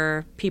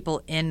other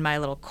people in my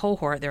little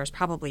cohort, there was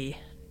probably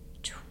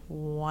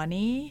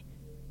 20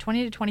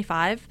 to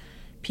 25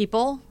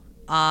 people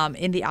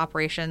in the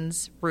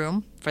operations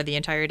room for the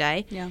entire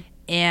day. Yeah.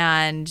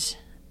 And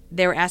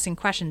they were asking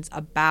questions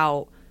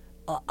about,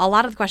 a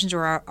lot of the questions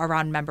were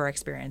around member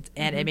experience.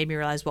 And it made me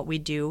realize what we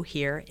do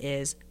here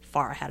is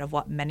far ahead of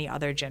what many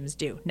other gyms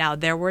do. Now,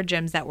 there were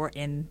gyms that were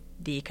in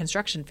the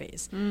construction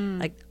phase,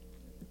 like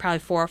probably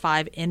 4 or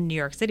 5 in New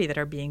York City that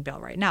are being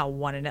built right now.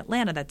 One in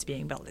Atlanta that's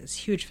being built. It's a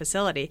huge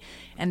facility.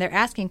 And they're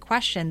asking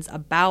questions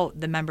about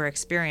the member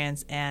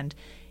experience and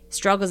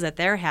struggles that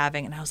they're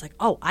having. And I was like,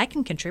 oh, I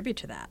can contribute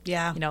to that.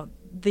 Yeah.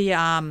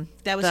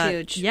 That was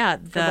huge. Yeah.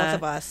 For both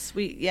of us.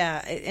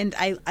 And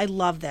I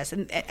love this.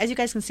 And as you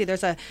guys can see,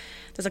 there's a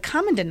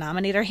common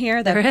denominator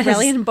here that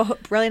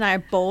Relly and I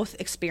are both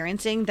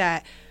experiencing,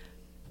 that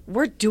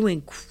we're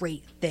doing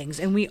great things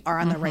and we are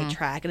on the right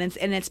track.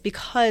 And it's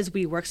because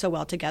we work so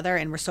well together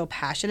and we're so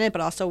passionate,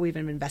 but also we've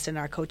been invested in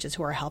our coaches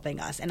who are helping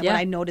us. And what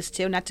I noticed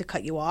too, not to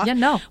cut you off,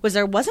 was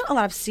there wasn't a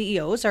lot of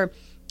CEOs or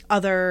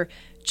other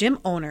gym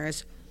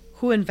owners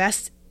who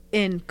invest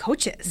in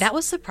coaches. That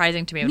was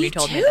surprising to me when you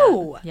told me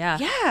that. Yeah.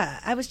 Yeah.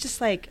 I was just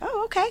like,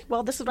 oh, okay.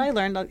 Well, this is what I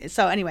learned.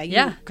 So anyway,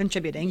 you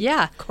contributing.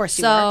 Yeah. Of course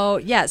you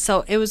were. Yeah.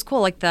 So it was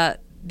cool. Like the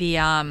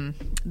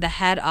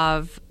head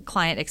of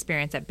client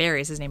experience at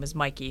Barry's, his name is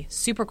Mikey,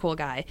 super cool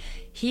guy.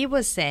 He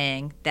was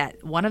saying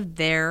that one of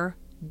their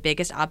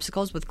biggest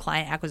obstacles with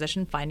client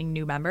acquisition, finding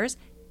new members,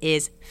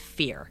 is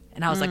fear.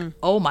 And I was like,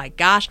 oh my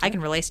gosh, I can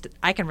relate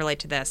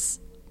to this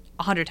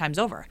 100 times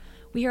over.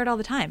 We hear it all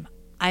the time.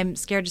 I'm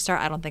scared to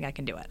start. I don't think I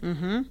can do it.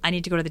 I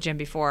need to go to the gym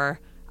before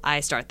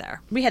I start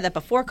there. We had that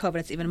before COVID.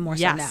 It's even more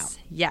so now.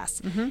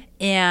 Yes.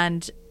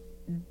 And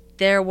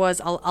there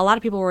was a lot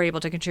of people were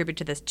able to contribute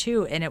to this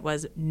too, and it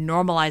was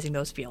normalizing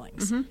those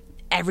feelings.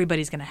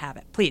 Everybody's going to have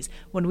it. Please.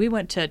 When we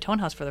went to Tone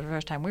House for the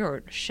first time, we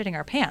were shitting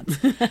our pants.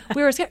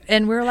 We were scared,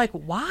 and we were like,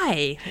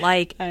 why?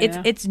 Like,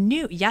 it's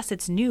new. Yes,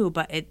 it's new,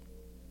 but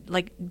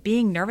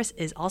being nervous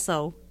is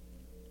also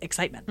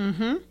excitement.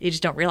 You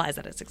just don't realize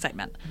that it's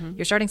excitement.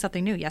 You're starting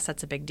something new. Yes,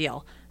 that's a big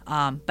deal.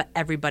 But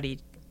everybody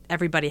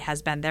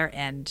has been there,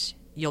 and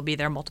you'll be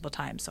there multiple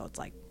times. So it's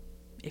like,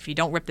 if you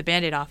don't rip the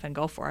Band-Aid off and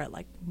go for it,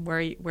 like, where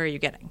are you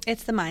getting?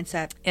 It's the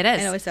mindset. It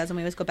is. It always does, and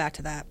we always go back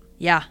to that.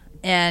 Yeah.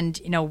 And,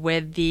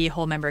 with the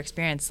whole member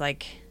experience,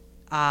 like,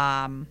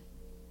 at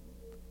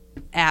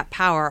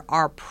Power,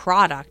 our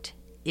product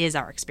is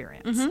our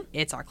experience.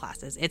 It's our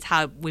classes. It's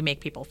how we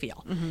make people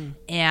feel.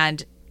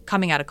 And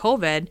coming out of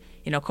COVID,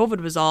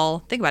 COVID was all,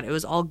 think about it, it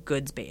was all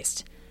goods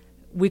based.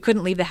 We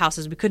couldn't leave the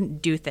houses. We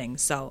couldn't do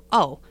things. So,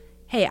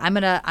 hey, I'm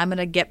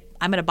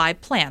gonna buy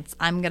plants.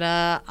 I'm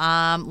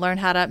gonna learn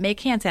how to make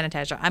hand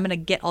sanitizer. I'm gonna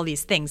get all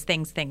these things.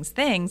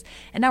 And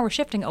now we're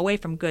shifting away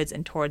from goods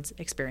and towards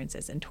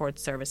experiences and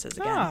towards services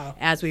again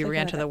as we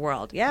re-enter the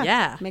world.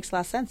 Yeah, makes a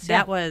lot of sense.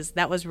 That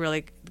was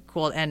really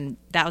cool, and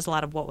that was a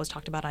lot of what was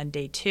talked about on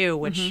day 2,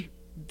 which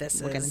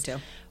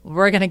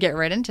we're gonna get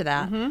right into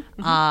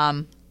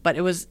that. But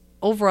it was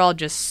overall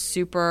just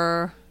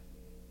super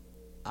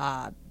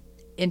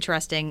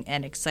interesting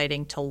and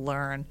exciting to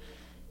learn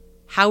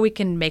how we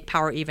can make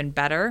Power even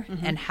better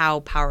and how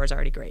Power is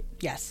already great.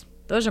 Yes.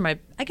 Those are my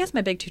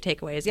big 2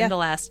 takeaways in the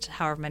last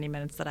however many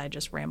minutes that I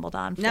just rambled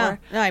on for. No,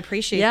 I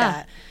appreciate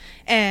that.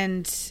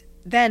 And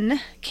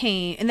then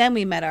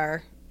we met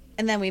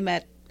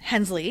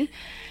Hensley.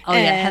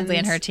 Hensley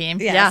and her team.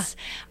 Yes.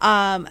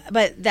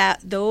 But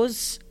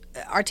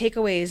our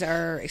takeaways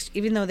are,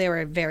 even though they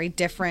were very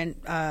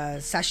different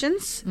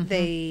sessions,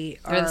 they're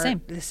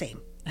the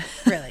same,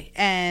 really.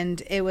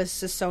 And it was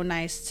just so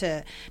nice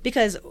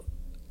because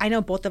I know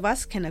both of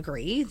us can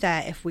agree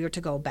that if we were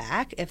to go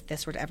back, if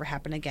this were to ever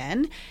happen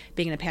again,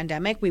 being in a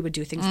pandemic, we would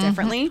do things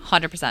differently.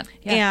 100%.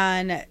 Yeah.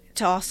 And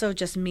to also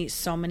just meet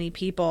so many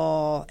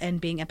people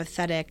and being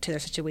empathetic to their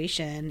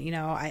situation.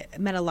 I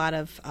met a lot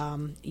of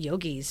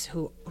yogis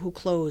who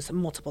close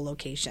multiple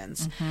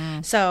locations.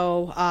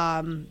 So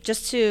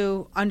just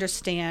to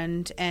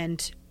understand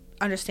and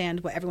understand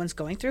what everyone's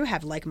going through,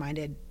 have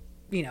like-minded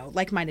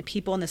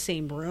people in the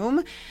same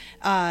room,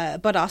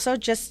 but also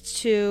just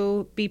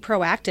to be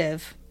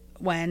proactive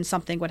when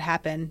something would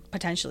happen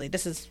potentially.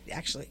 This is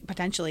actually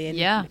potentially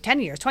in 10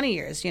 years, 20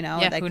 years,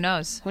 Yeah, who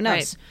knows? Who knows?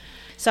 Right.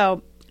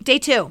 So day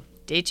two.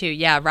 Day two.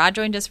 Yeah, Rod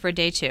joined us for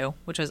day two,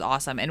 which was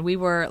awesome. And we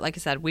were, like I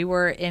said, we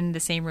were in the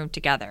same room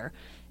together.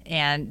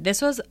 And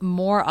this was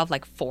more of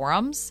like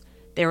forums.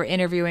 They were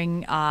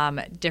interviewing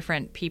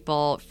different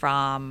people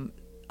from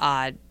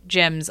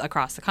gyms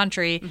across the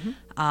country.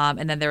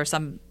 And then there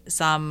were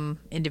some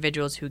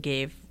individuals who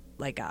gave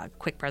like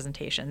quick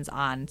presentations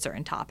on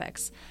certain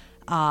topics.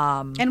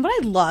 And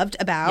what I loved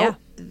about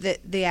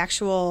the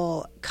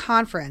actual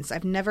conference,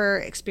 I've never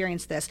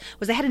experienced this,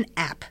 was they had an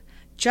app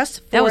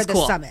just for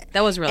the summit.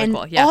 That was really and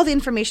cool. Yeah. All the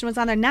information was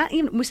on there. Not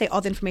even, we say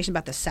all the information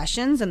about the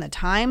sessions and the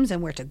times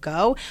and where to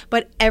go,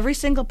 but every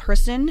single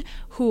person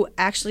who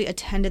actually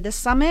attended this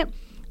summit,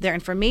 their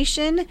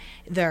information,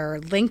 their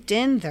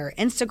LinkedIn, their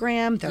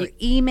Instagram, their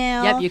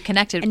email. Yep, you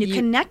connected. And you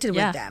connected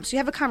with them. So you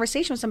have a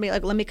conversation with somebody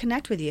like, let me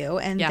connect with you.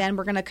 And then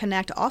we're going to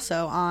connect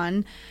also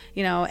on,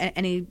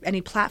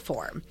 any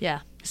platform.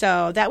 Yeah.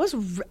 So that was,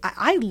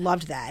 I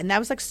loved that. And that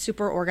was like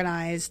super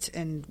organized.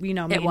 And, we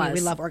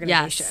love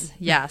organization.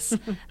 Yes.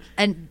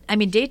 And I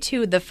mean, day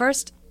two,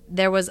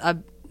 there was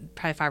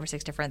probably 5 or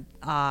 6 different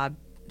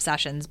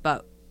sessions,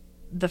 but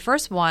the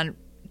first one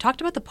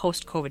talked about the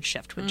post-COVID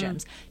shift with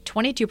gyms.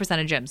 22%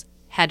 of gyms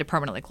had to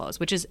permanently close,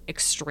 which is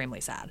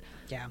extremely sad.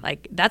 Yeah.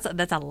 Like that's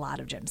a lot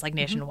of gyms, like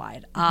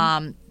nationwide.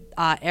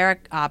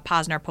 Eric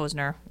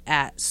Posner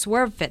at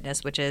Swerve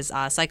Fitness, which is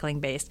cycling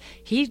based,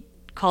 he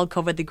called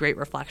COVID the Great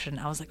Reflection.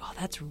 I was like, oh,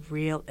 that's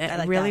real.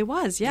 It really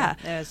was. Yeah.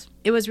 It is.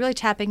 It was really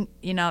tapping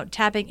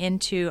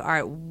into, all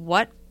right,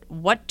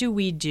 what do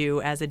we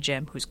do as a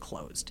gym who's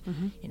closed?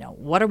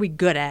 What are we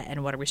good at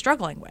and what are we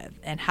struggling with?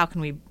 And how can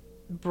we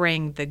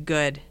bring the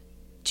good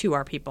to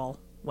our people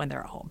when they're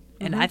at home?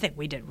 And I think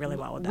we did really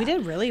well with that. We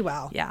did really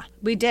well. Yeah.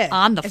 We did.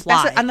 On the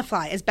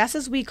fly. As best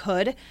as we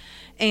could.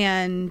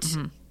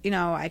 And,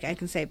 I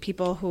can say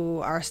people who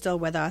are still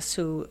with us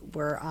who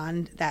were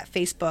on that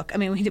Facebook. I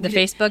mean, the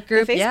Facebook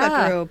group. The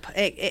Facebook group.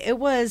 It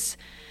was,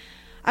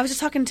 I was just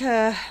talking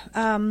to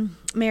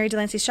Mary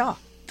Delaney Shaw.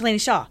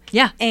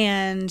 Yeah.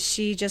 And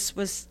she just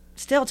was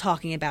still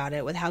talking about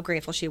it with how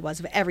grateful she was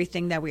of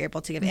everything that we were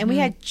able to give. And we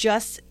had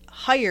just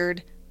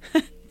hired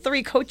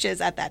 3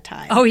 coaches at that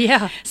time. Oh,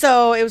 yeah.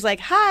 So it was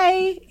like,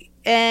 hi.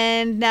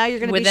 And now you're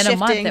going to be shifting.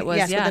 Within a month it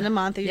was, within a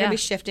month. You're going to be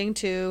shifting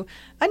to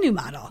a new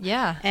model.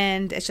 Yeah.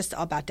 And it's just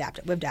all about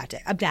adapting.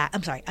 Adapting.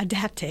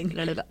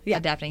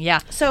 Adapting, yeah.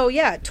 So,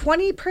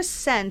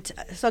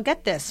 20%. So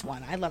get this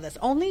one. I love this.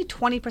 Only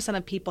 20%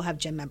 of people have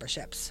gym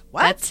memberships.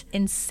 What? That's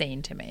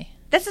insane to me.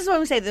 This is what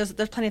we say. There's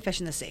plenty of fish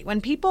in the sea.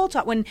 When people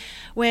talk,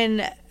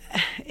 when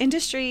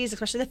industries,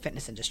 especially the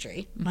fitness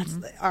industry,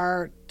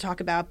 talk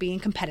about being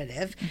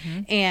competitive,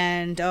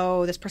 and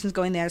this person's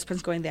going there, this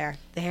person's going there.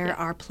 There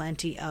are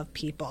plenty of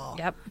people.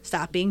 Yep.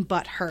 Stop being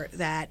butthurt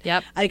that.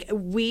 Yep. Like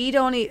we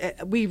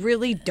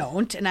really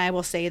don't. And I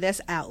will say this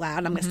out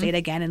loud. I'm going to say it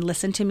again and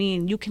listen to me.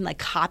 And you can like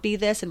copy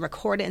this and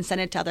record it and send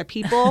it to other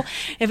people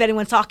if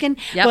anyone's talking.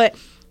 Yep. But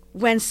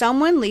when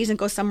someone leaves and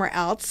goes somewhere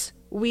else,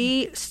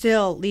 we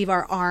still leave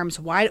our arms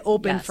wide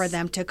open for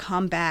them to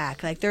come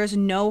back. Like there's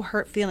no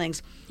hurt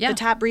feelings. Yeah. The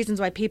top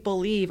reasons why people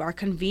leave are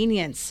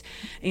convenience,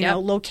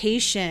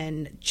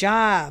 location,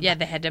 job. Yeah,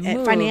 they had to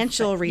move.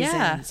 Financial reasons.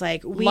 Yeah.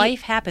 Like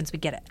life happens. We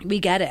get it. We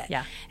get it.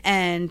 Yeah.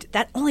 And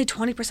that only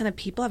 20% of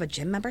people have a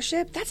gym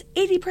membership. That's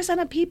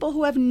 80% of people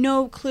who have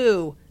no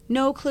clue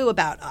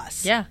about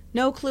us. Yeah.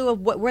 No clue of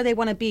where they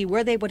want to be,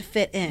 where they would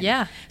fit in.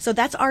 Yeah. So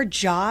that's our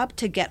job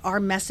to get our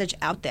message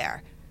out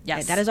there.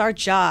 Yes. That is our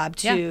job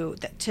to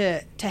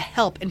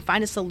help and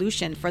find a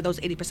solution for those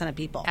 80% of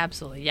people.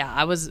 Absolutely. Yeah.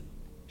 I was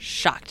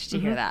shocked to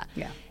hear that.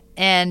 Yeah.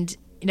 And,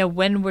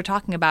 when we're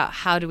talking about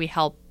how do we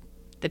help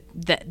the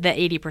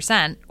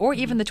 80% or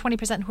even the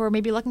 20% who are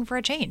maybe looking for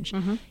a change,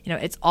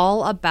 it's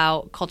all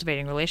about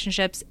cultivating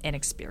relationships and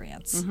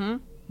experience.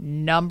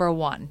 Number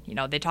one,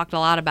 they talked a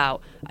lot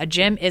about a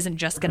gym isn't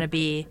just going to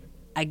be,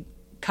 I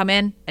come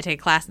in, I take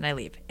a class and I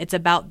leave. It's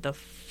about the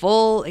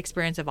full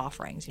experience of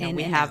offerings.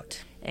 We have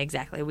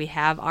exactly. We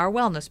have our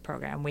wellness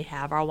program. We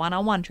have our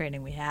one-on-one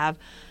training. We have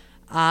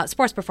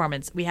sports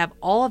performance. We have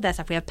all of that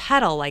stuff. We have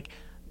pedal. Like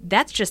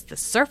that's just the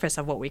surface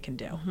of what we can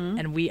do.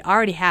 And we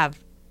already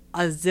have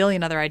a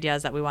zillion other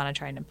ideas that we want to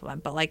try and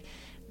implement. But like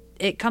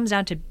it comes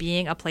down to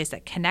being a place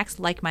that connects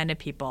like-minded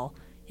people,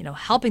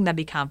 helping them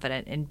be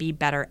confident and be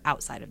better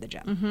outside of the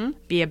gym.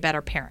 Be a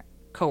better parent,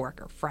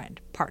 coworker,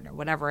 friend, partner,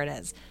 whatever it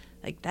is.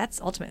 Like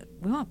that's ultimate.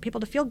 We want people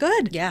to feel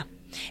good. Yeah.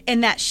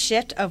 And that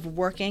shift of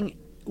working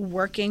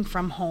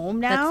from home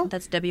now.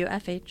 That's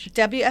WFH.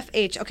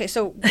 WFH. Okay,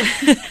 so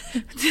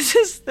this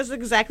is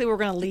exactly what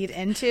we're going to lead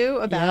into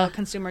about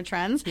consumer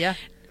trends. Yeah.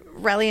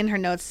 Relly in her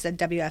notes said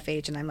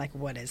WFH, and I'm like,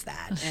 what is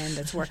that? And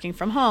it's working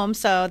from home.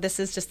 So this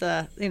is just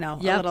a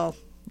little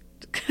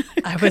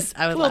I was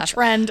little laughing.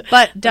 trend.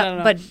 But I don't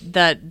know. but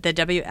the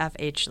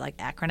WFH like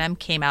acronym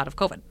came out of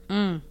COVID.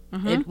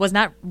 It was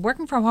not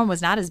working from home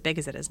was not as big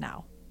as it is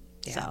now.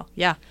 Yeah. So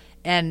yeah.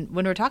 And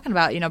when we're talking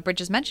about, Brit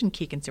just mentioned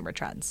key consumer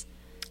trends.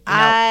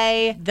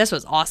 This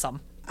was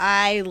awesome.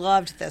 I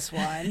loved this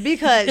one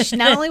because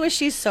not only was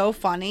she so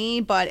funny,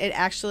 but it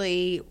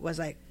actually was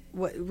like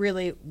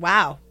really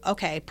wow.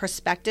 Okay,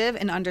 perspective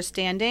and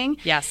understanding.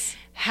 Yes.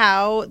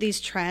 How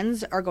these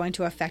trends are going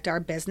to affect our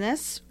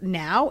business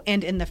now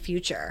and in the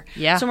future.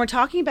 Yeah. So when we're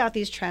talking about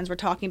these trends, we're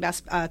talking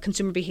about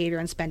consumer behavior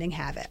and spending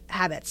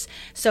habits.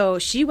 So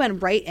she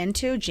went right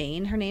into,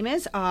 Jane, her name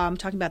is,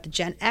 talking about the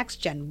Gen X,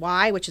 Gen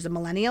Y, which is the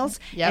millennials,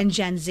 Yep. and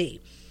Gen Z.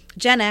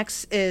 Gen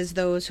X is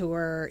those who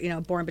were,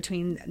 born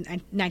between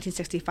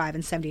 1965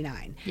 and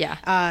 79. Yeah.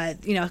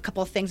 A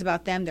couple of things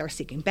about them. They were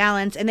seeking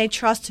balance, and they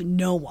trust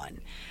no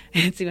one.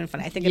 It's even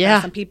funny. I think Yeah.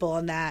 about some people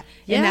in that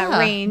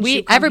range.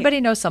 who come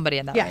Everybody knows somebody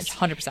in that Yes.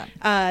 range, 100%.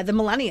 the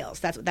millennials,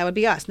 that would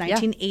be us,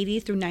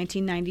 1980 through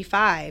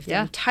 1995. They're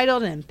Yeah.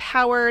 entitled and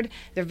empowered.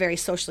 They're very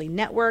socially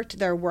networked.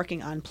 They're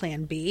working on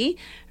Plan B,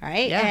 all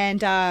right? Yeah.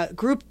 And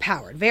group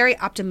powered, very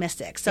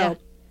optimistic. So Yeah.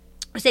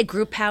 I say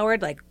group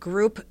powered, like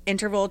group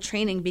interval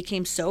training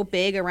became so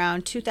big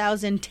around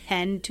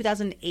 2010,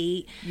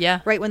 2008. Yeah.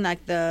 Right when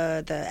like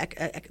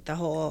the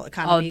whole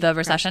economy. the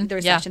recession? The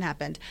Yeah. recession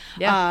happened.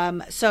 Yeah.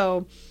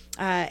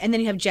 And then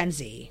you have Gen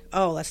Z.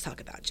 Oh, let's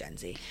talk about Gen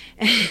Z.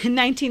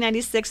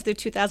 1996 through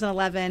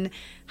 2011,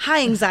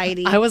 high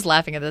anxiety. I was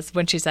laughing at this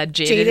when she said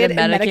jaded,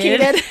 and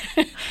medicated.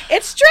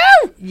 It's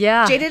true.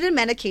 Yeah. Jaded and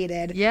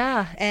medicated.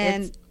 Yeah.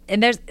 And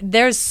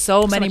there's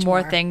so many much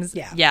more more. things.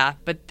 Yeah. Yeah.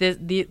 But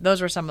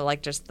those were some of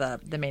like just the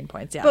main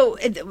points. Yeah.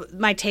 But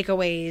my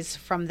takeaways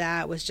from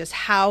that was just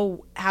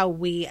how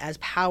we as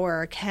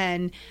power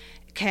can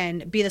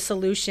be the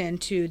solution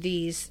to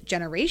these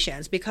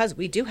generations, because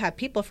we do have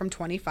people from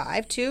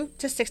 25 to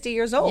 60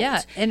 years old.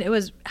 Yeah. And it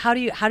was how do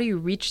you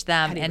reach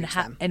them, How do you and reach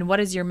them? and what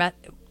is your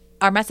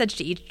our message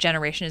to each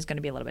generation is going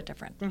to be a little bit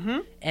different. Mm-hmm.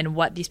 And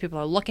what these people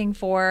are looking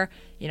for,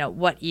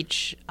 what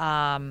each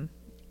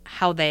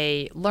how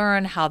they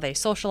learn, how they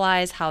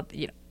socialize, how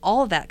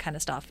all of that kind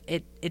of stuff.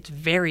 It's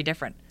very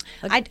different.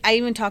 Like, I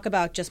even talk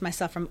about just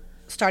myself from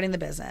starting the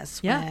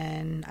business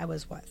when I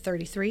was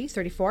 33,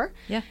 34.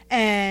 Yeah.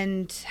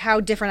 And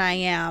how different I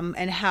am,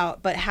 and how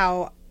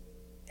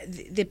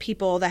the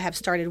people that have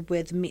started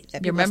with me,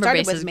 Your member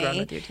base has grown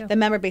with you, too. the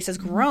member base has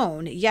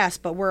grown, yes,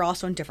 but we're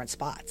also in different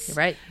spots. You're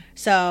right.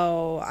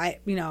 So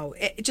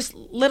just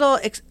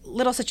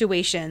little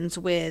situations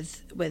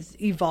with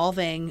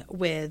evolving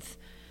with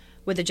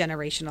the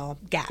generational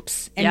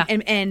gaps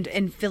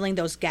and filling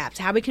those gaps,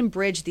 how we can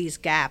bridge these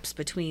gaps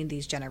between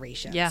these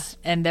generations. Yeah,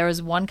 and there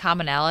was one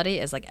commonality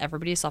is like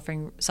everybody's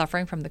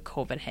suffering from the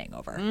COVID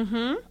hangover.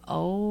 Mm-hmm.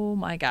 Oh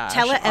my gosh,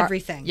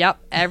 everything.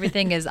 Yep,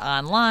 everything is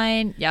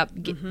online. Yep,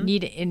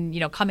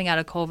 coming out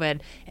of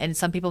COVID, and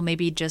some people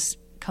maybe just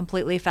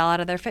completely fell out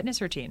of their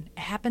fitness routine.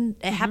 It happened.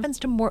 It happens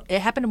to more. It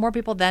happened to more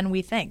people than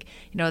we think.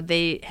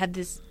 They had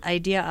this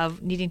idea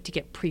of needing to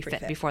get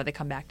pre-fit before they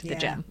come back to the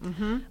gym.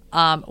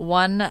 Mm-hmm.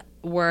 One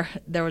where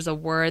there was a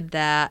word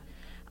that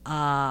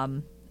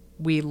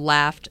we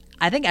laughed.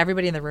 I think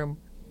everybody in the room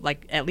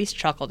like at least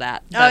chuckled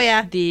at. Oh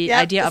yeah, the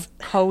idea of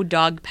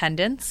co-dog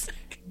pendants.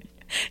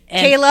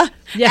 And, Kayla,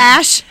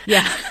 Ash,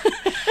 yeah.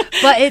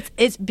 But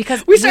it's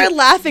because we started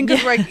laughing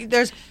because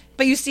there's.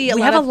 But you see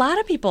we have a lot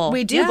of people.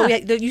 We do, yeah.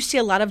 but you see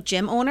a lot of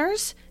gym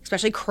owners,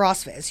 especially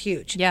CrossFit is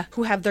huge,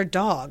 who have their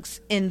dogs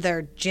in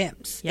their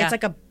gyms. Yeah. It's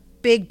like a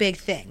big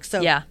thing.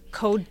 So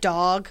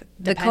co-dog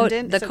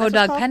dependent. The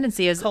co-dog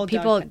pendency is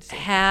people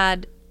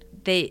had,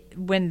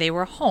 when they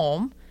were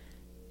home,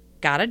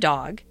 got a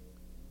dog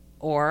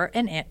or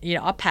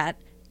a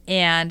pet,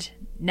 and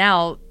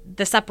now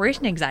the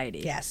separation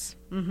anxiety. Yes.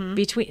 Mm-hmm.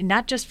 Between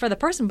not just for the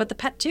person but the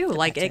pet too.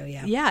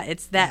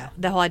 It's that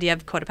the whole idea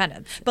of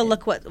codependence. But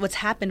look what's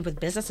happened with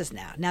businesses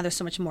now. Now there's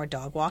so much more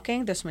dog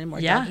walking. There's so many more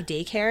doggy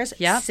daycares.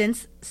 Yeah.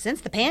 Since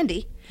the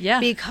pandy.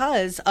 Yeah.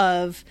 Because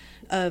of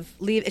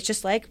leave. It's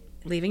just like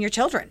leaving your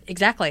children.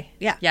 Exactly.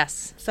 Yeah.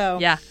 Yes. So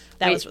yeah,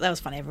 that was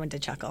funny. Everyone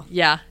did chuckle.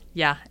 Yeah.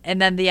 Yeah.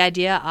 And then the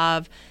idea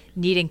of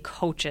needing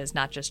coaches,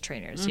 not just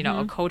trainers. Mm-hmm.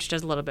 A coach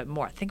does a little bit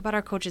more. Think about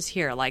our coaches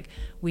here. Like,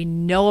 we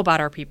know about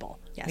our people.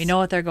 Yes. We know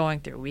what they're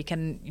going through. We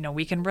can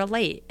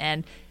relate,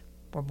 and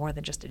we're more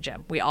than just a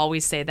gym. We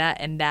always say that,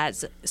 and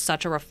that's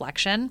such a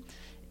reflection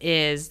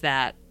is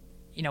that,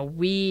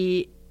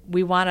 we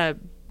want to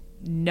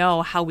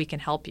know how we can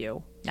help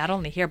you. Not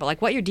only here, but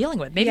like what you're dealing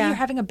with. Maybe you're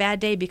having a bad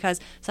day because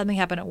something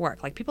happened at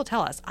work. Like, people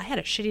tell us, I had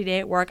a shitty day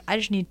at work. I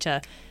just need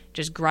to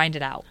just grind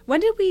it out.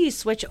 When did we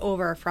switch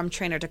over from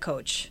trainer to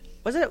coach?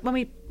 Was it when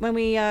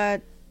we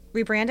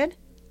rebranded?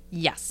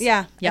 Yes.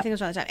 Yeah. Yep. I think it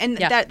was around that time.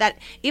 And that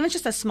even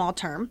just a small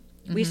term.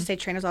 Mm-hmm. We used to say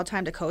trainers all the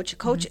time to coach.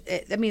 Coach.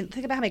 Mm-hmm. I mean,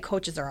 think about how many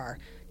coaches there are.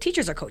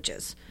 Teachers are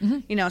coaches.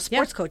 Mm-hmm.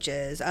 Sports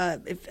coaches.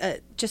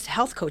 Just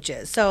health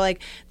coaches. So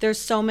like, there's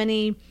so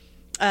many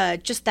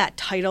just that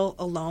title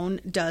alone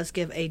does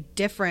give a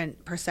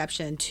different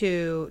perception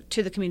to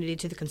the community,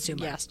 to the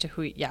consumer. Yes, to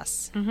who?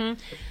 Yes. So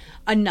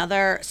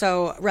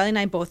Relly and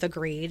I both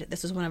agreed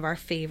this was one of our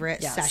favorite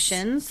Yes.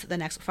 sessions. The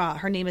next,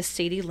 her name is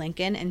Sadie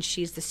Lincoln, and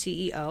she's the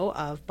CEO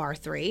of Bar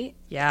 3.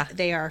 Yeah.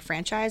 They are a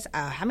franchise.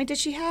 How many did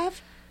she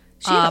have?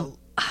 She had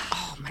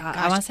oh my God,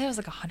 gosh. I want to say it was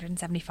like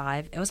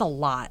 175. It was a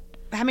lot.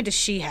 How many does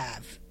she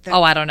have?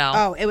 Oh, I don't know.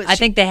 Oh, it was. I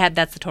think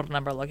that's the total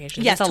number of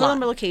locations. Yes, It's a total lot.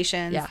 number of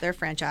locations, Yeah. their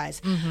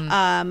franchise.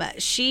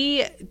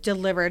 She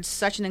delivered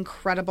such an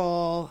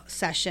incredible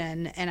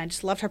session, and I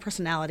just loved her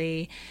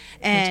personality.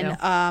 And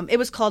it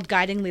was called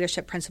Guiding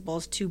Leadership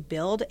Principles to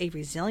Build a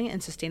Resilient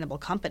and Sustainable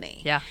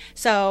Company. Yeah.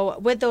 So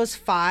with those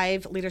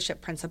 5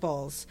 leadership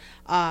principles,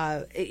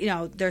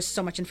 there's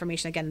so much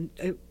information. Again,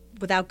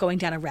 without going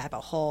down a rabbit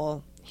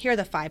hole, here are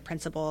the 5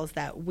 principles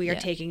that we are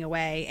taking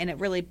away, and it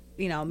really,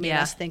 made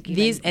us think.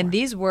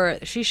 These were,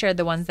 she shared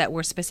the ones that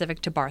were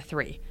specific to Bar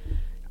 3.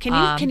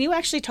 Can you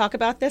actually talk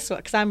about this?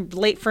 Because I'm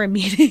late for a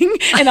meeting,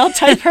 and I'll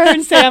type her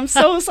and say, I'm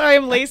so sorry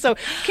I'm late. So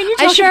can you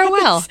talk I sure about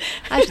will.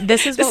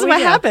 this? This is what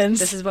what happens.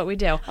 This is what we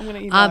do. I'm going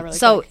to email really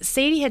So quick.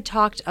 Sadie had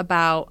talked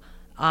about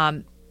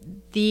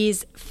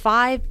these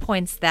 5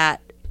 points that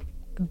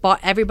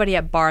everybody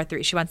at Bar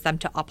 3, she wants them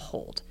to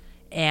uphold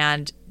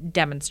and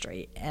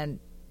demonstrate. And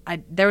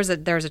there was a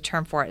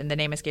term for it, and the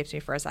name escapes me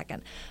for a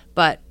second.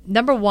 But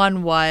number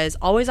 1 was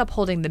always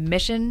upholding the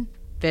mission,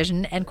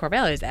 vision, and core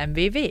values,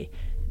 MVV.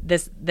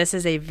 This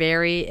is a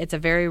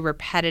very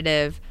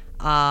repetitive,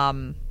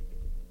 idea.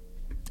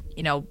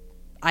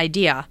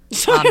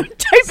 Sorry, I'm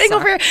typing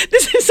over here.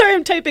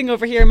 I'm typing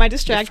over here. Am I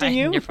distracting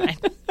you? You're fine.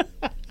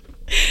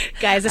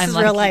 Guys, this I'm is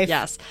like, real life.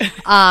 Yes.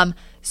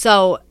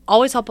 So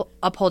always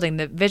upholding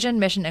the vision,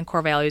 mission, and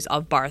core values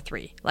of Bar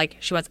 3. Like,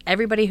 she wants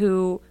everybody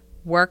who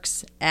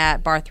works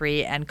at Bar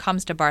 3 and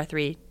comes to Bar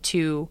 3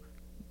 to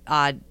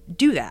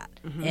do that.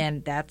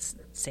 And that's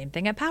same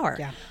thing at Power.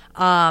 Yeah.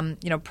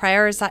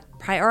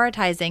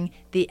 Prioritizing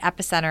the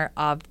epicenter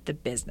of the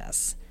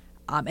business.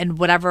 And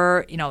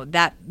whatever,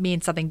 that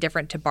means something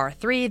different to Bar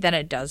 3 than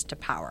it does to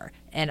Power.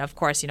 And of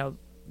course,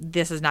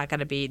 this is not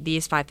going to be,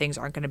 these 5 things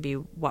aren't going to be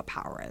what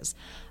Power is.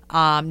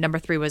 Number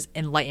 3 was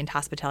enlightened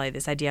hospitality,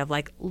 this idea of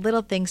like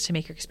little things to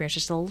make your experience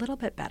just a little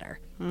bit better.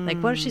 Like,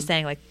 what is she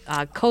saying? Like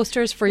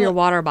coasters for your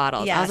water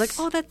bottles. Yes. I was like,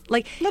 oh, that's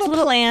like Little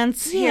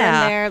plants here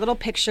Yeah. and there, little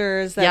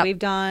pictures that Yep. we've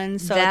done.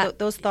 So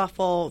those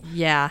thoughtful.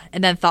 Yeah.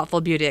 And then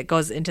thoughtful beauty, it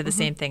goes into the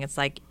same thing. It's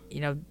like,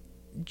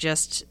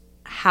 just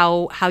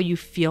how you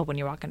feel when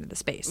you walk into the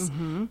space.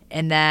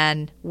 And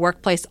then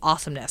workplace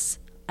awesomeness.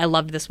 I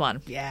loved this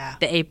one. Yeah.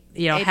 The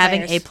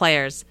having players. A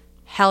players.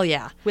 Hell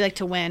yeah. We like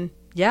to win.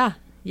 Yeah.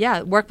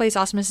 Yeah. Workplace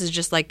awesomeness is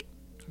just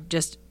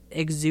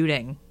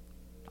exuding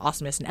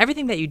awesomeness in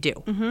everything that you do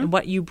and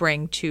what you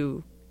bring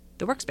to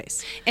the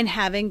workspace. And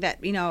having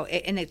that,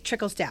 and it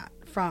trickles down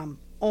from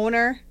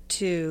owner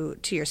to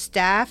your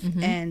staff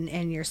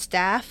and your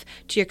staff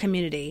to your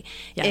community.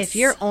 Yes. If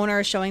your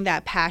owner is showing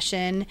that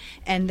passion,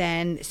 and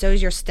then so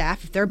is your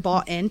staff, if they're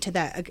bought into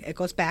that, it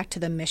goes back to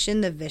the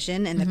mission, the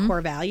vision, and the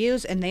core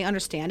values, and they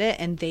understand it,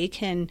 and they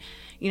can,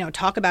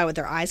 talk about it with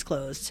their eyes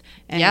closed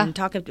and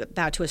talk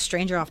about to a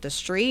stranger off the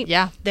street.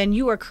 Yeah. Then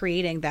you are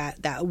creating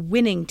that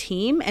winning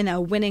team and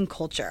a winning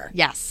culture.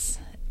 Yes.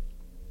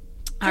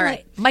 All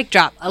right. Mic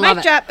drop. I love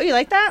Mic it. drop. Oh, you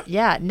like that?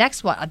 Yeah.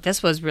 Next one.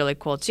 This was really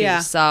cool too.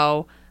 Yeah.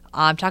 So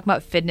I'm talking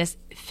about fitness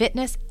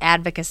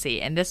advocacy.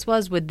 And this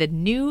was with the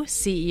new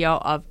CEO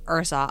of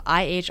IHRSA,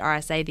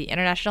 IHRSA, the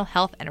International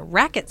Health and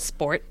Racket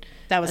Sport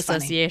That was funny.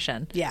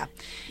 Association. Yeah.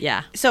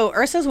 Yeah. So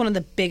IHRSA is one of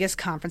the biggest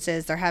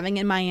conferences they're having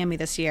in Miami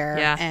this year.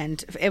 Yeah.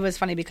 And it was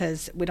funny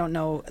because we don't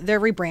know, they're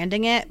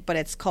rebranding it, but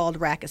it's called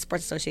Racket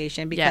Sports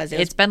Association Yeah. because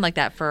It's been like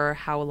that for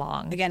how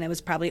long? again, it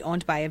was probably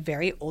owned by a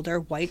very older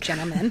white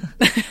gentleman.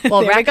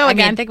 Well, there we go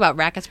again. think about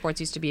racket sports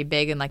used to be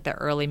big in like the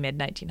early mid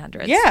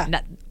 1900s.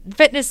 Yeah.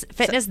 Fitness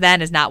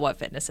then is not what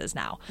fitness is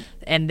now,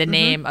 and the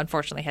name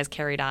unfortunately has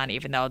carried on,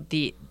 even though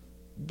the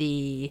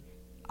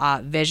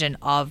vision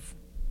of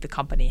the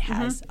company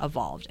has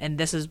evolved. And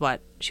this is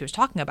what she was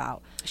talking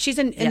about. She's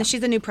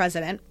the new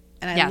president,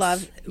 and I Yes.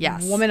 love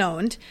Yes. woman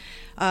owned.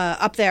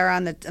 Up there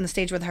on the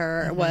stage with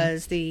her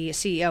was the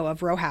CEO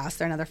of Row House.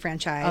 They're another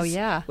franchise. Oh,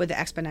 yeah. With the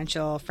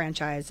Exponential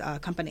franchise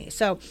company.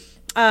 So,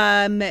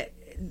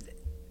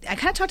 I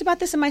kind of talked about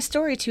this in my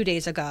story 2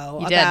 days ago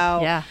You did,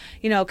 about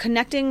yeah.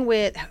 connecting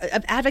with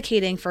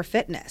advocating for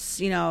fitness.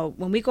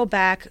 When we go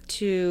back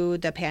to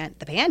the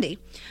pandy,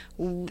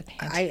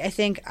 I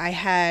think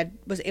I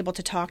was able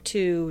to talk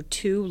to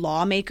 2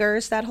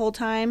 lawmakers that whole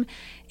time,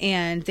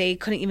 and they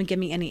couldn't even give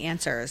me any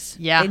answers.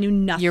 Yeah. They knew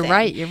nothing. You're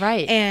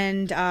right.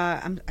 And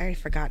I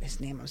forgot his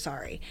name. I'm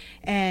sorry.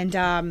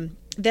 And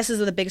this is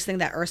the biggest thing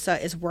that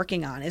IHRSA is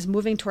working on, is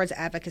moving towards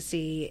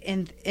advocacy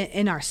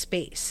in our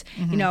space.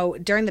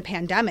 During the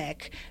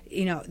pandemic,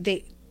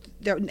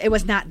 it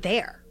was not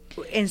there.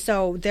 And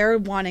so they're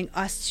wanting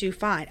us to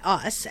find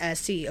us as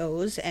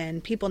CEOs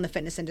and people in the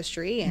fitness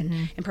industry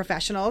and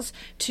professionals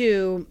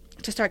to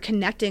start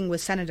connecting with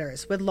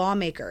senators, with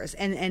lawmakers,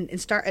 and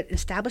start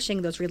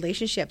establishing those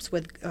relationships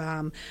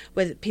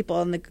with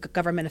people and the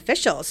government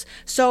officials,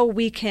 so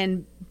we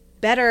can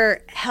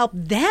better help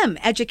them,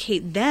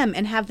 educate them,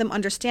 and have them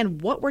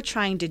understand what we're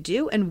trying to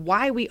do and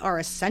why we are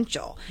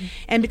essential.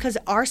 And because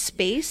our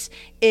space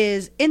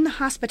is in the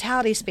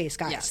hospitality space,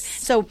 guys. Yes.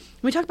 So when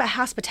we talk about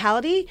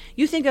hospitality,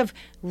 you think of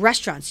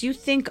restaurants, you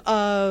think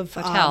of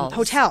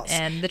hotels.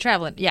 And the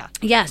traveling. Yeah.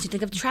 Yes, you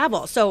think of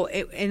travel. So,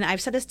 and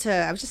I've said this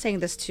I was just saying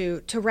this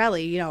to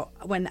Relly, you know,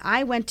 when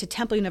I went to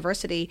Temple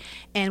University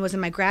and was in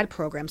my grad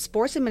program,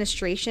 sports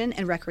administration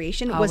and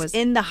recreation was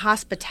in the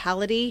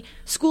hospitality,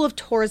 School of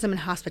Tourism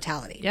and Hospitality.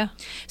 Yeah.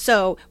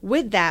 So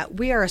with that,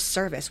 we are a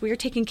service. We are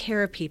taking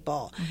care of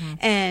people.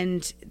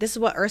 And this is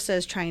what Ursa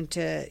is trying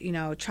to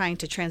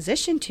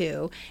transition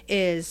to,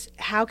 is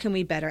how can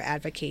we better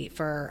advocate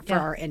for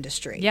our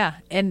industry? Yeah.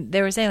 And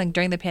they were saying, like,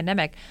 during the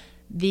pandemic,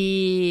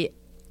 the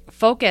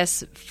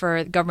focus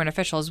for government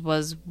officials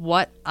was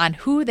the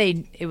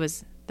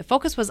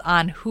focus was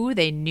on who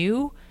they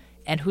knew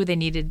and who they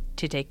needed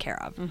to take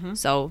care of.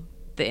 So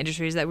the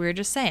industries that we were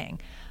just saying,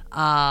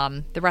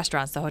 the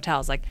restaurants, the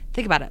hotels, like,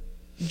 think about it.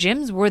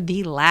 Gyms were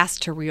the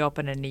last to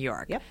reopen in New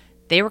York. Yep.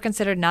 They were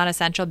considered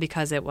non-essential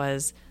because it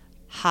was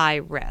high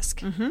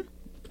risk. Do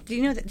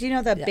you know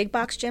the big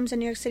box gyms in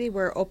New York City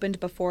were opened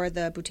before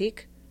the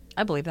boutique?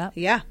 I believe that.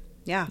 Yeah.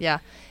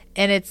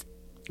 And it's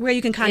where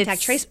you can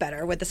contact trace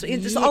better with this.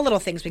 There's all little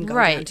things we can go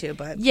down to,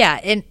 but yeah,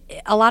 and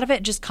a lot of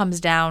it just comes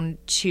down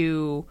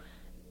to,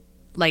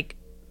 like,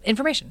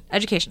 information,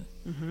 education,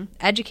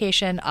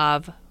 education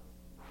of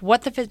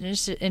what the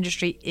fitness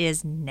industry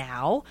is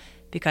now,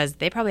 because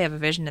they probably have a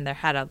vision in their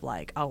head of,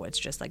 like, oh, it's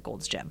just like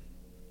Gold's Gym.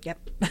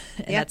 Yep.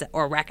 And that's it,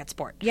 or Racket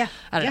Sport. Yeah.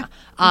 I don't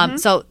know.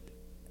 So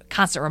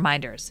constant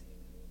reminders,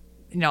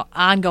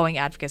 ongoing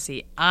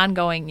advocacy,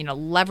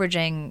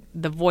 leveraging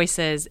the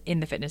voices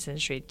in the fitness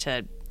industry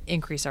to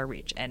increase our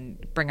reach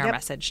and bring our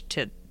message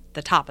to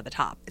the top of the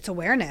top. It's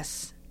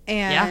awareness.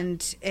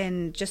 And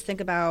just think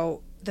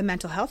about the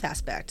mental health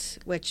aspect,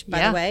 which,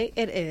 by the way,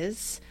 it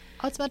is.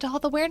 Oh, it's Mental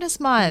Health Awareness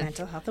Month.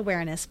 Mental Health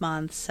Awareness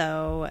Month.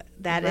 So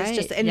that is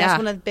just, and that's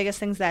one of the biggest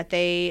things that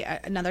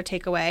another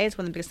takeaway is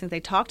one of the biggest things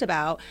they talked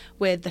about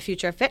with the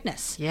future of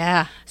fitness.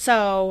 Yeah.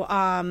 So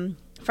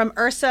from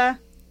Ursa,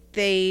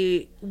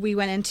 we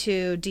went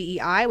into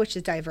DEI, which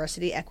is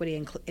diversity, equity,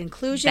 and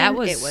inclusion. That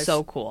was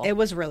so cool. It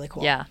was really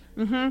cool. Yeah.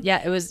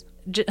 Yeah, it was,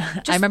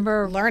 I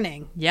remember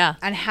learning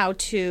on how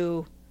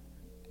to,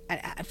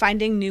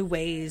 finding new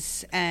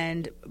ways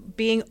and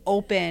being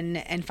open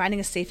and finding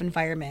a safe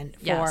environment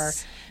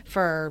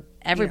for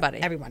everybody,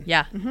 everyone.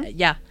 Yeah,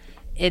 yeah.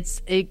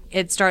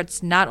 It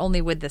starts not only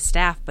with the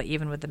staff but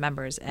even with the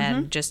members,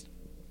 and just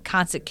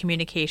constant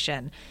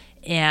communication.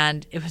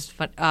 And it was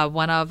fun.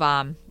 One of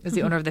was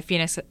the owner of the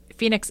Phoenix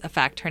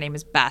Effect. Her name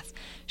is Beth.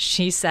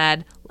 She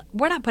said,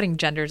 "We're not putting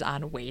genders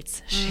on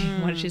weights."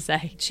 What did she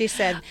say? She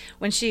said I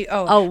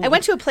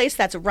went to a place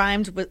that's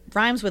rhymes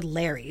with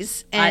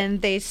Larry's,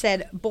 and they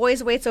said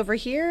boys' weights over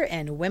here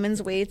and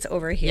women's weights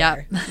over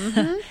here.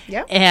 Yep.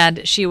 Yep.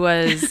 And she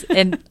was,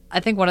 and I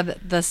think one of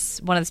the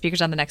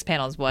speakers on the next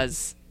panels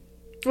was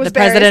the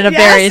president of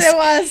Barry's.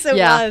 Yes, it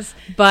was.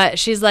 But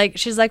she's like,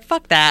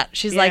 fuck that.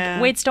 She's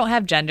like, weights don't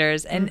have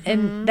genders,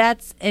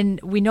 and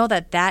we know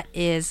that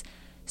is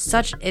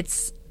such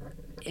it's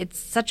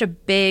such a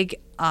big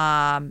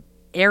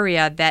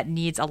area that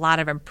needs a lot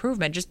of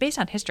improvement just based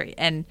on history.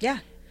 And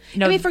I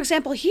mean, for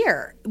example,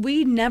 here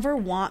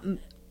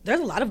there's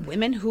a lot of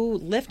women who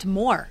lift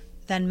more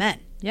than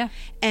men. Yeah.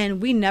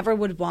 And we never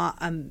would want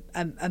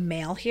a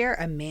male here,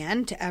 a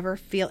man, to ever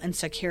feel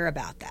insecure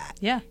about that.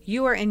 Yeah.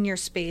 You are in your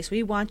space.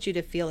 We want you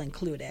to feel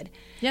included.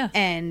 Yeah.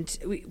 And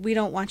we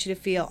don't want you to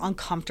feel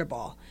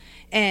uncomfortable.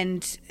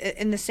 And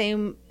in the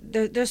same,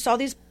 there's all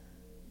these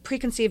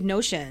preconceived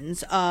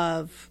notions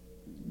of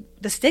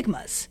the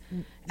stigmas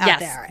out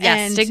there. Yes,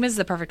 and stigma is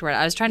the perfect word.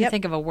 I was trying to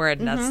think of a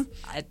word, and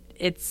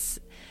it's...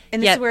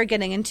 And this is where we're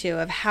getting into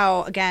of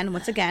how,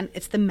 once again,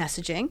 it's the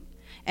messaging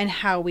and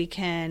how we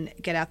can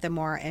get out there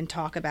more and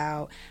talk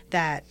about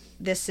that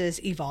this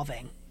is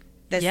evolving.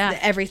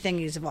 Everything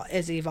is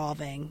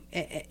evolving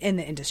in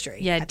the industry.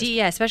 Yeah,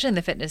 DEI, especially in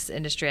the fitness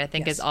industry, I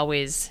think is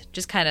always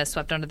just kind of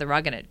swept under the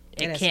rug, and it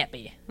can't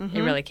be.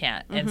 It really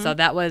can't. And so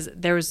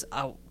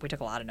we took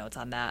a lot of notes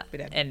on that. We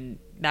did. And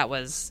that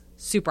was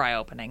super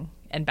eye-opening.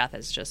 And Beth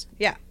is just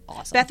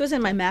awesome. Beth was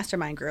in my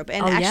mastermind group.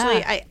 And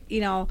I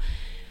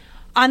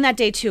on that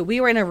day too, we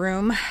were in a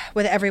room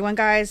with everyone,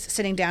 guys,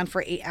 sitting down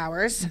for 8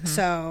 hours.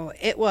 So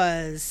it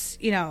was,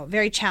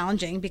 very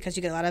challenging because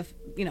you get a lot of,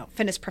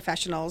 fitness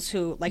professionals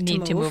who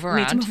need to move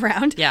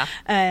around,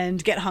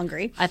 and get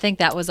hungry. I think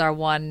that was our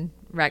one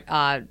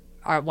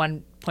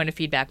point of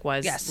feedback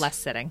was less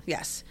sitting.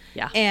 Yes.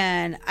 Yeah.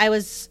 And I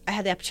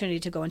had the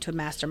opportunity to go into a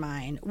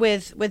mastermind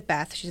with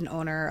Beth. She's an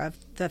owner of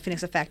the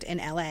Phoenix Effect in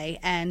LA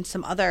and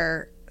some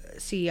other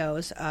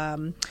CEOs.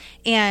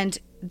 And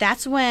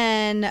that's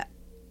when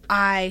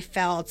I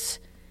felt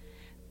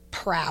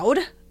proud,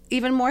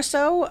 even more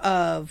so,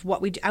 of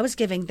what we do. I was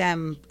giving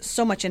them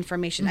so much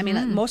information. I mean,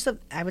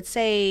 I would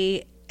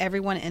say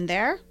everyone in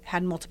there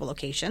had multiple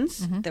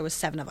locations. There was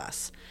 7 of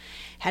us.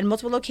 Had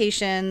multiple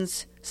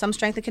locations, some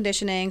strength and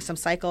conditioning, some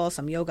cycle,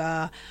 some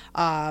yoga.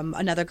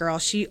 Another girl,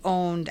 she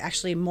owned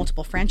actually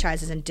multiple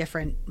franchises in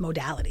different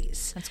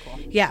modalities. That's cool.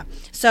 Yeah.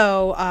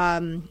 So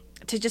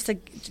to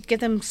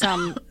give them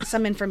some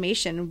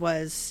information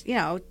was,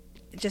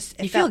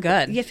 just You feel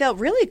good. You felt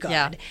really good.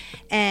 Yeah.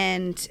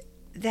 And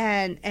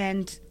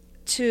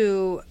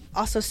to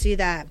also see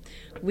that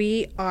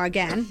we are,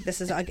 again,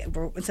 instead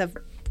of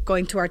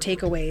going to our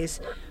takeaways,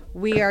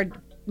 we are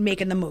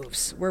making the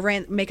moves. We're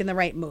making the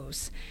right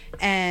moves.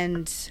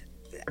 And,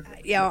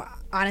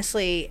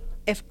 honestly,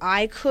 if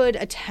I could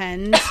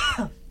attend...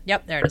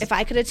 Yep, there it is. If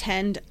I could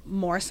attend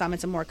more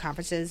summits and more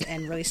conferences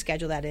and really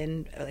schedule that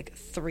in like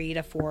 3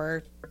 to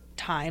 4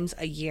 times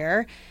a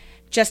year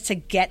just to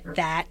get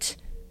that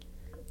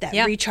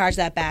recharge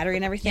that battery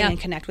and everything and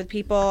connect with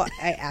people,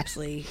 I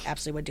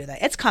absolutely would do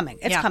that. It's coming.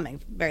 It's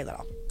coming. Very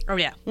little. Oh,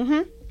 yeah.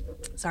 Mm-hmm.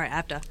 Sorry, I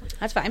have to.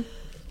 That's fine.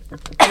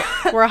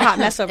 We're a hot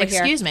mess over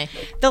here. Excuse me.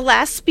 The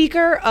last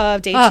speaker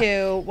of day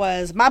 2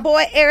 was my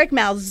boy Eric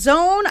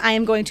Malzone. I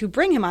am going to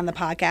bring him on the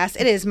podcast.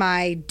 It is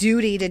my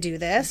duty to do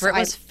this. Britt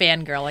was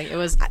fangirling. It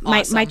was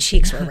awesome. My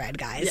cheeks were red,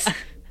 guys.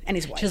 And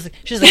he's white.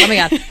 She's like, oh my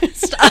God.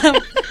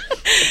 Stop.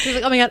 She's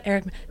like, oh my God,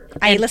 Eric.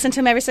 I listen to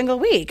him every single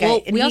week.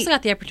 Well, we also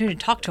got the opportunity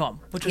to talk to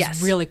him, which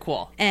was really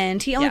cool.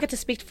 And he only got to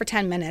speak for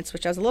 10 minutes,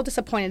 which I was a little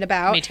disappointed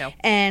about. Me too.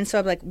 And so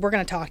I'm like, we're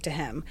going to talk to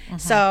him.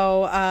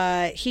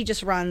 So he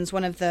just runs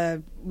one of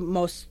the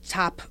most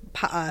top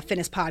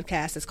fitness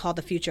podcasts. It's called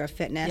The Future of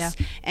Fitness.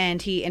 Yeah.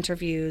 And he's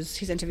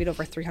interviewed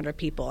over 300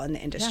 people in the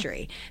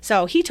industry. Yeah.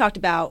 So he talked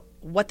about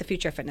what the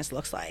future of fitness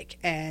looks like.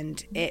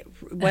 And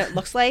what it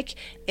looks like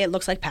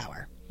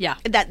power. Yeah.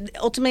 That's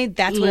what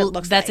it looks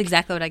like. That's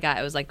exactly what I got.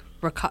 It was like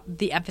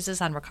the emphasis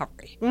on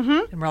recovery.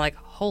 Mm-hmm. And we're like,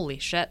 holy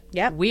shit.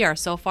 Yep. We are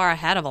so far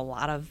ahead of a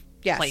lot of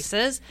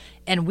places.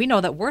 And we know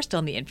that we're still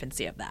in the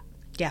infancy of that.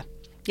 Yeah.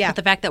 Yeah. But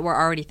the fact that we're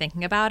already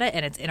thinking about it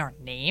and it's in our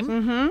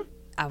name,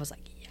 I was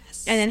like,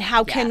 yes. And then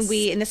how can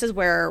we, and this is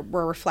where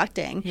we're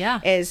reflecting,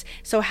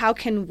 so how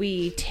can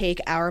we take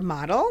our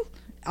model,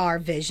 our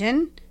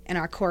vision, and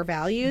our core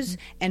values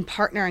and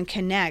partner and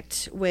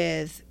connect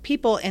with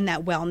people in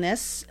that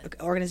wellness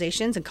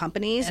organizations and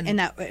companies in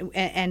that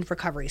and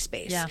recovery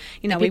space. Yeah.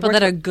 People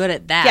that are good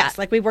at that. Yes,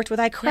 like we worked with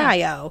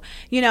iCryo.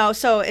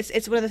 So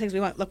it's one of the things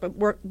we want to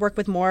work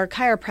with more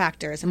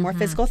chiropractors and more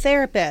physical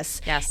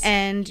therapists. Yes.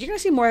 And you're going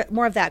to see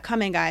more of that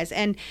coming, guys.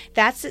 And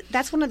that's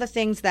one of the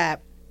things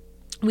that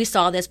we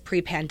saw this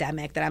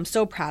pre-pandemic that I'm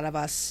so proud of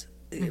us.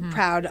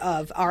 Proud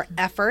of our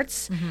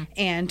efforts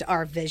and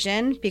our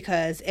vision,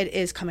 because it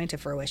is coming to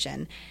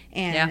fruition,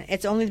 and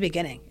it's only the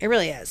beginning. It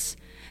really is.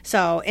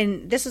 So,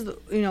 and this is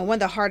one of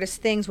the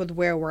hardest things with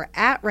where we're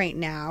at right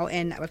now,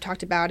 and I've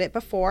talked about it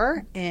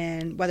before,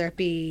 and whether it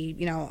be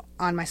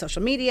on my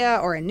social media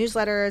or in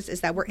newsletters,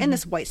 is that we're in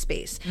this white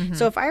space.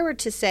 So if I were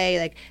to say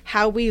like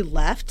how we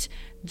left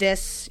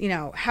this,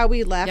 how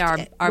we left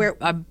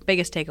our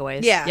biggest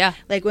takeaways,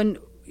 like when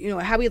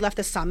how we left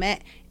the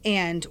summit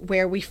and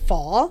where we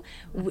fall,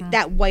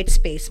 that white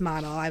space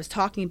model I was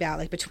talking about,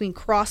 like between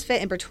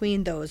CrossFit and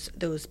between those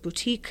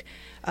boutique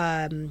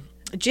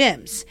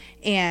gyms,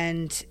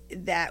 and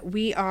that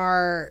we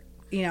are,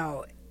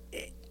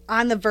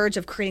 on the verge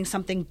of creating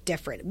something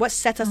different. What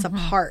sets us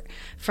apart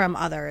from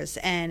others,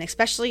 and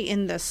especially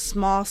in the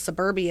small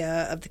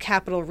suburbia of the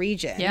capital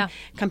region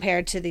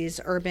compared to these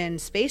urban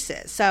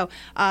spaces. So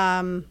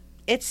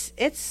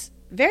it's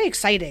very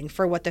exciting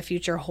for what the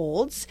future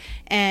holds,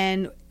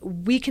 and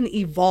we can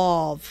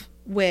evolve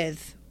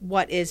with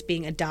what is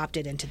being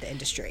adopted into the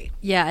industry.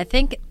 Yeah, I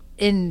think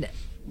in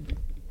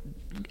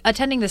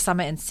attending the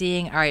summit and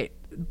seeing, all right,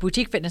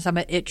 Boutique Fitness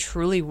Summit, it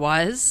truly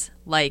was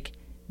like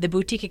the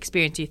boutique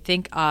experience. You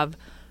think of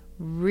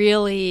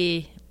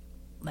really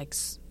like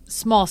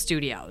small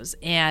studios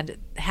and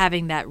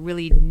having that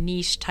really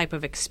niche type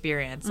of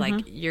experience.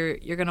 Like you're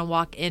going to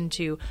walk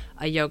into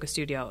a yoga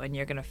studio and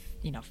you're going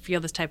to feel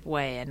this type of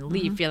way and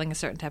leave feeling a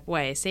certain type of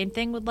way. Same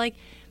thing with like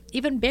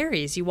even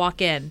Barry's. You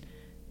walk in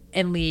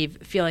and leave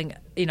feeling,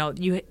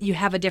 you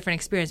have a different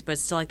experience, but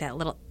it's still like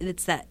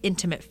it's that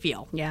intimate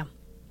feel. Yeah.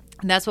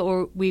 And that's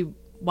what we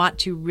want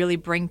to really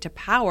bring to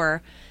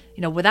Power,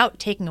 without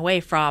taking away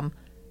from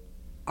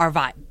our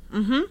vibe.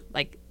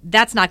 Like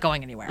that's not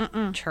going anywhere.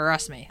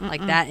 Trust me.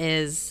 Like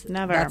that's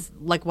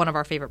like one of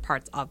our favorite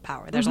parts of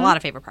Power. There's a lot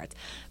of favorite parts,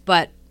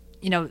 but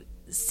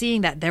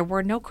seeing that there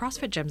were no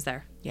CrossFit gyms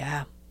there.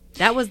 Yeah.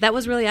 That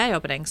was really eye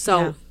opening.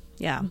 So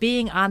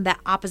being on that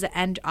opposite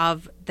end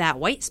of that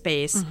white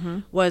space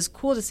was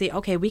cool to see.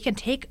 Okay, we can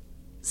take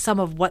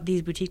some of what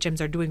these boutique gyms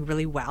are doing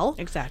really well.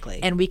 Exactly.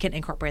 And we can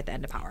incorporate that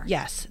into Power.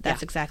 Yes,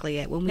 that's exactly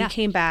it. When we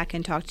came back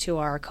and talked to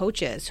our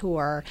coaches who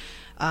are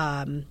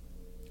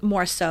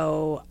more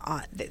so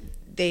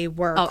they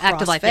were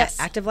Active Life, yes.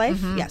 Active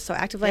Life, yes. So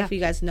Active Life, you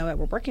guys know that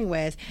we're working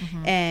with,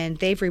 and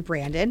they've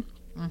rebranded.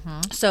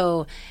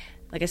 So,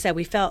 like I said,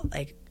 we felt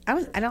like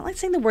I don't like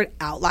saying the word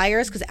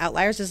outliers, because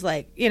outliers is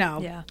like,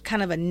 Yeah.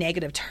 kind of a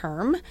negative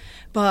term,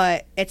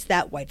 but it's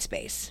that white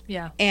space.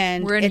 Yeah.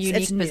 And We're in a it's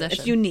unique new. position.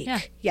 It's unique. Yeah.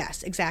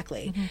 Yes,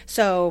 exactly.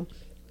 So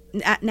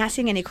not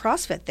seeing any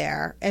CrossFit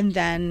there. And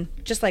then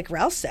just like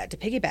Rel said, to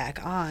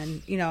piggyback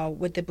on,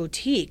 with the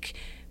boutique,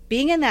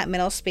 being in that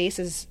middle space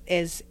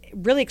is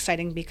really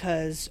exciting,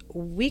 because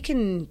we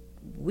can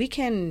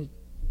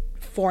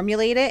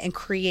formulate it and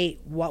create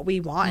what we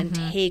want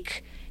and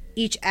take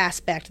each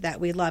aspect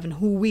that we love and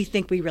who we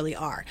think we really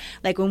are.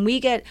 Like when we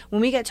get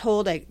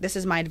told, like, this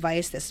is my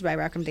advice, this is my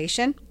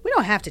recommendation, we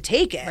don't have to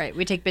take it. Right.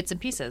 We take bits and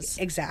pieces.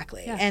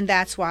 Exactly. Yeah. And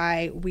that's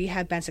why we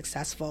have been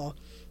successful,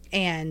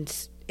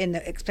 and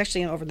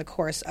especially over the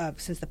course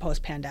of since the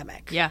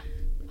post-pandemic. Yeah.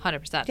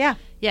 100%. Yeah.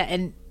 Yeah.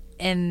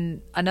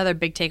 And another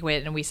big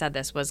takeaway, and we said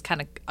this, was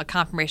kind of a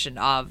confirmation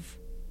of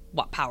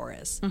what power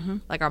is,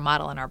 like our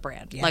model and our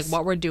brand. Yes. Like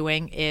what we're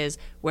doing is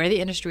where the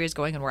industry is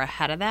going, and we're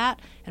ahead of that.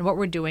 And what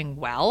we're doing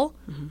well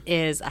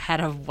is ahead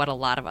of what a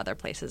lot of other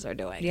places are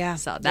doing. Yeah.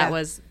 So that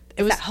was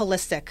that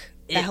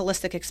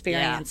holistic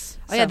experience.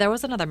 Yeah. Oh yeah, there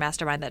was another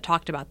mastermind that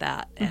talked about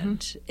that,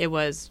 and it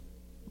was,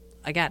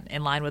 again,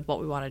 in line with what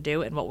we want to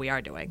do and what we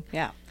are doing.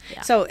 Yeah.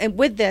 Yeah. So, and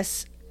with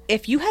this,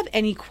 if you have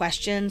any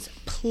questions,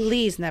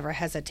 please never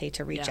hesitate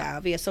to reach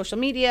out via social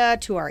media,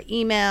 to our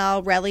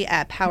email,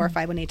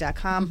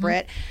 relly@power518.com,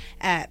 Britt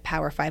at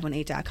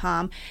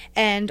power518.com,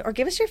 or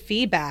give us your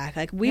feedback.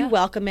 Like, we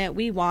welcome it.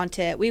 We want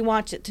it. We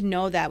want it to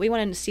know that. We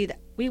want to see that.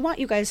 We want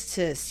you guys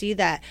to see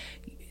that,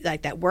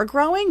 like, that we're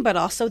growing, but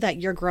also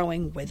that you're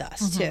growing with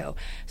us too.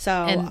 So,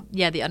 And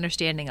the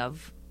understanding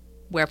of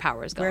where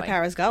power is going.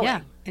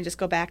 Yeah. And just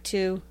go back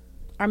to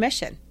our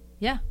mission.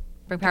 Yeah.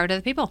 Bring power to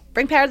the people.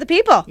 Bring power to the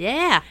people.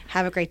 Yeah.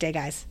 Have a great day,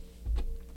 guys.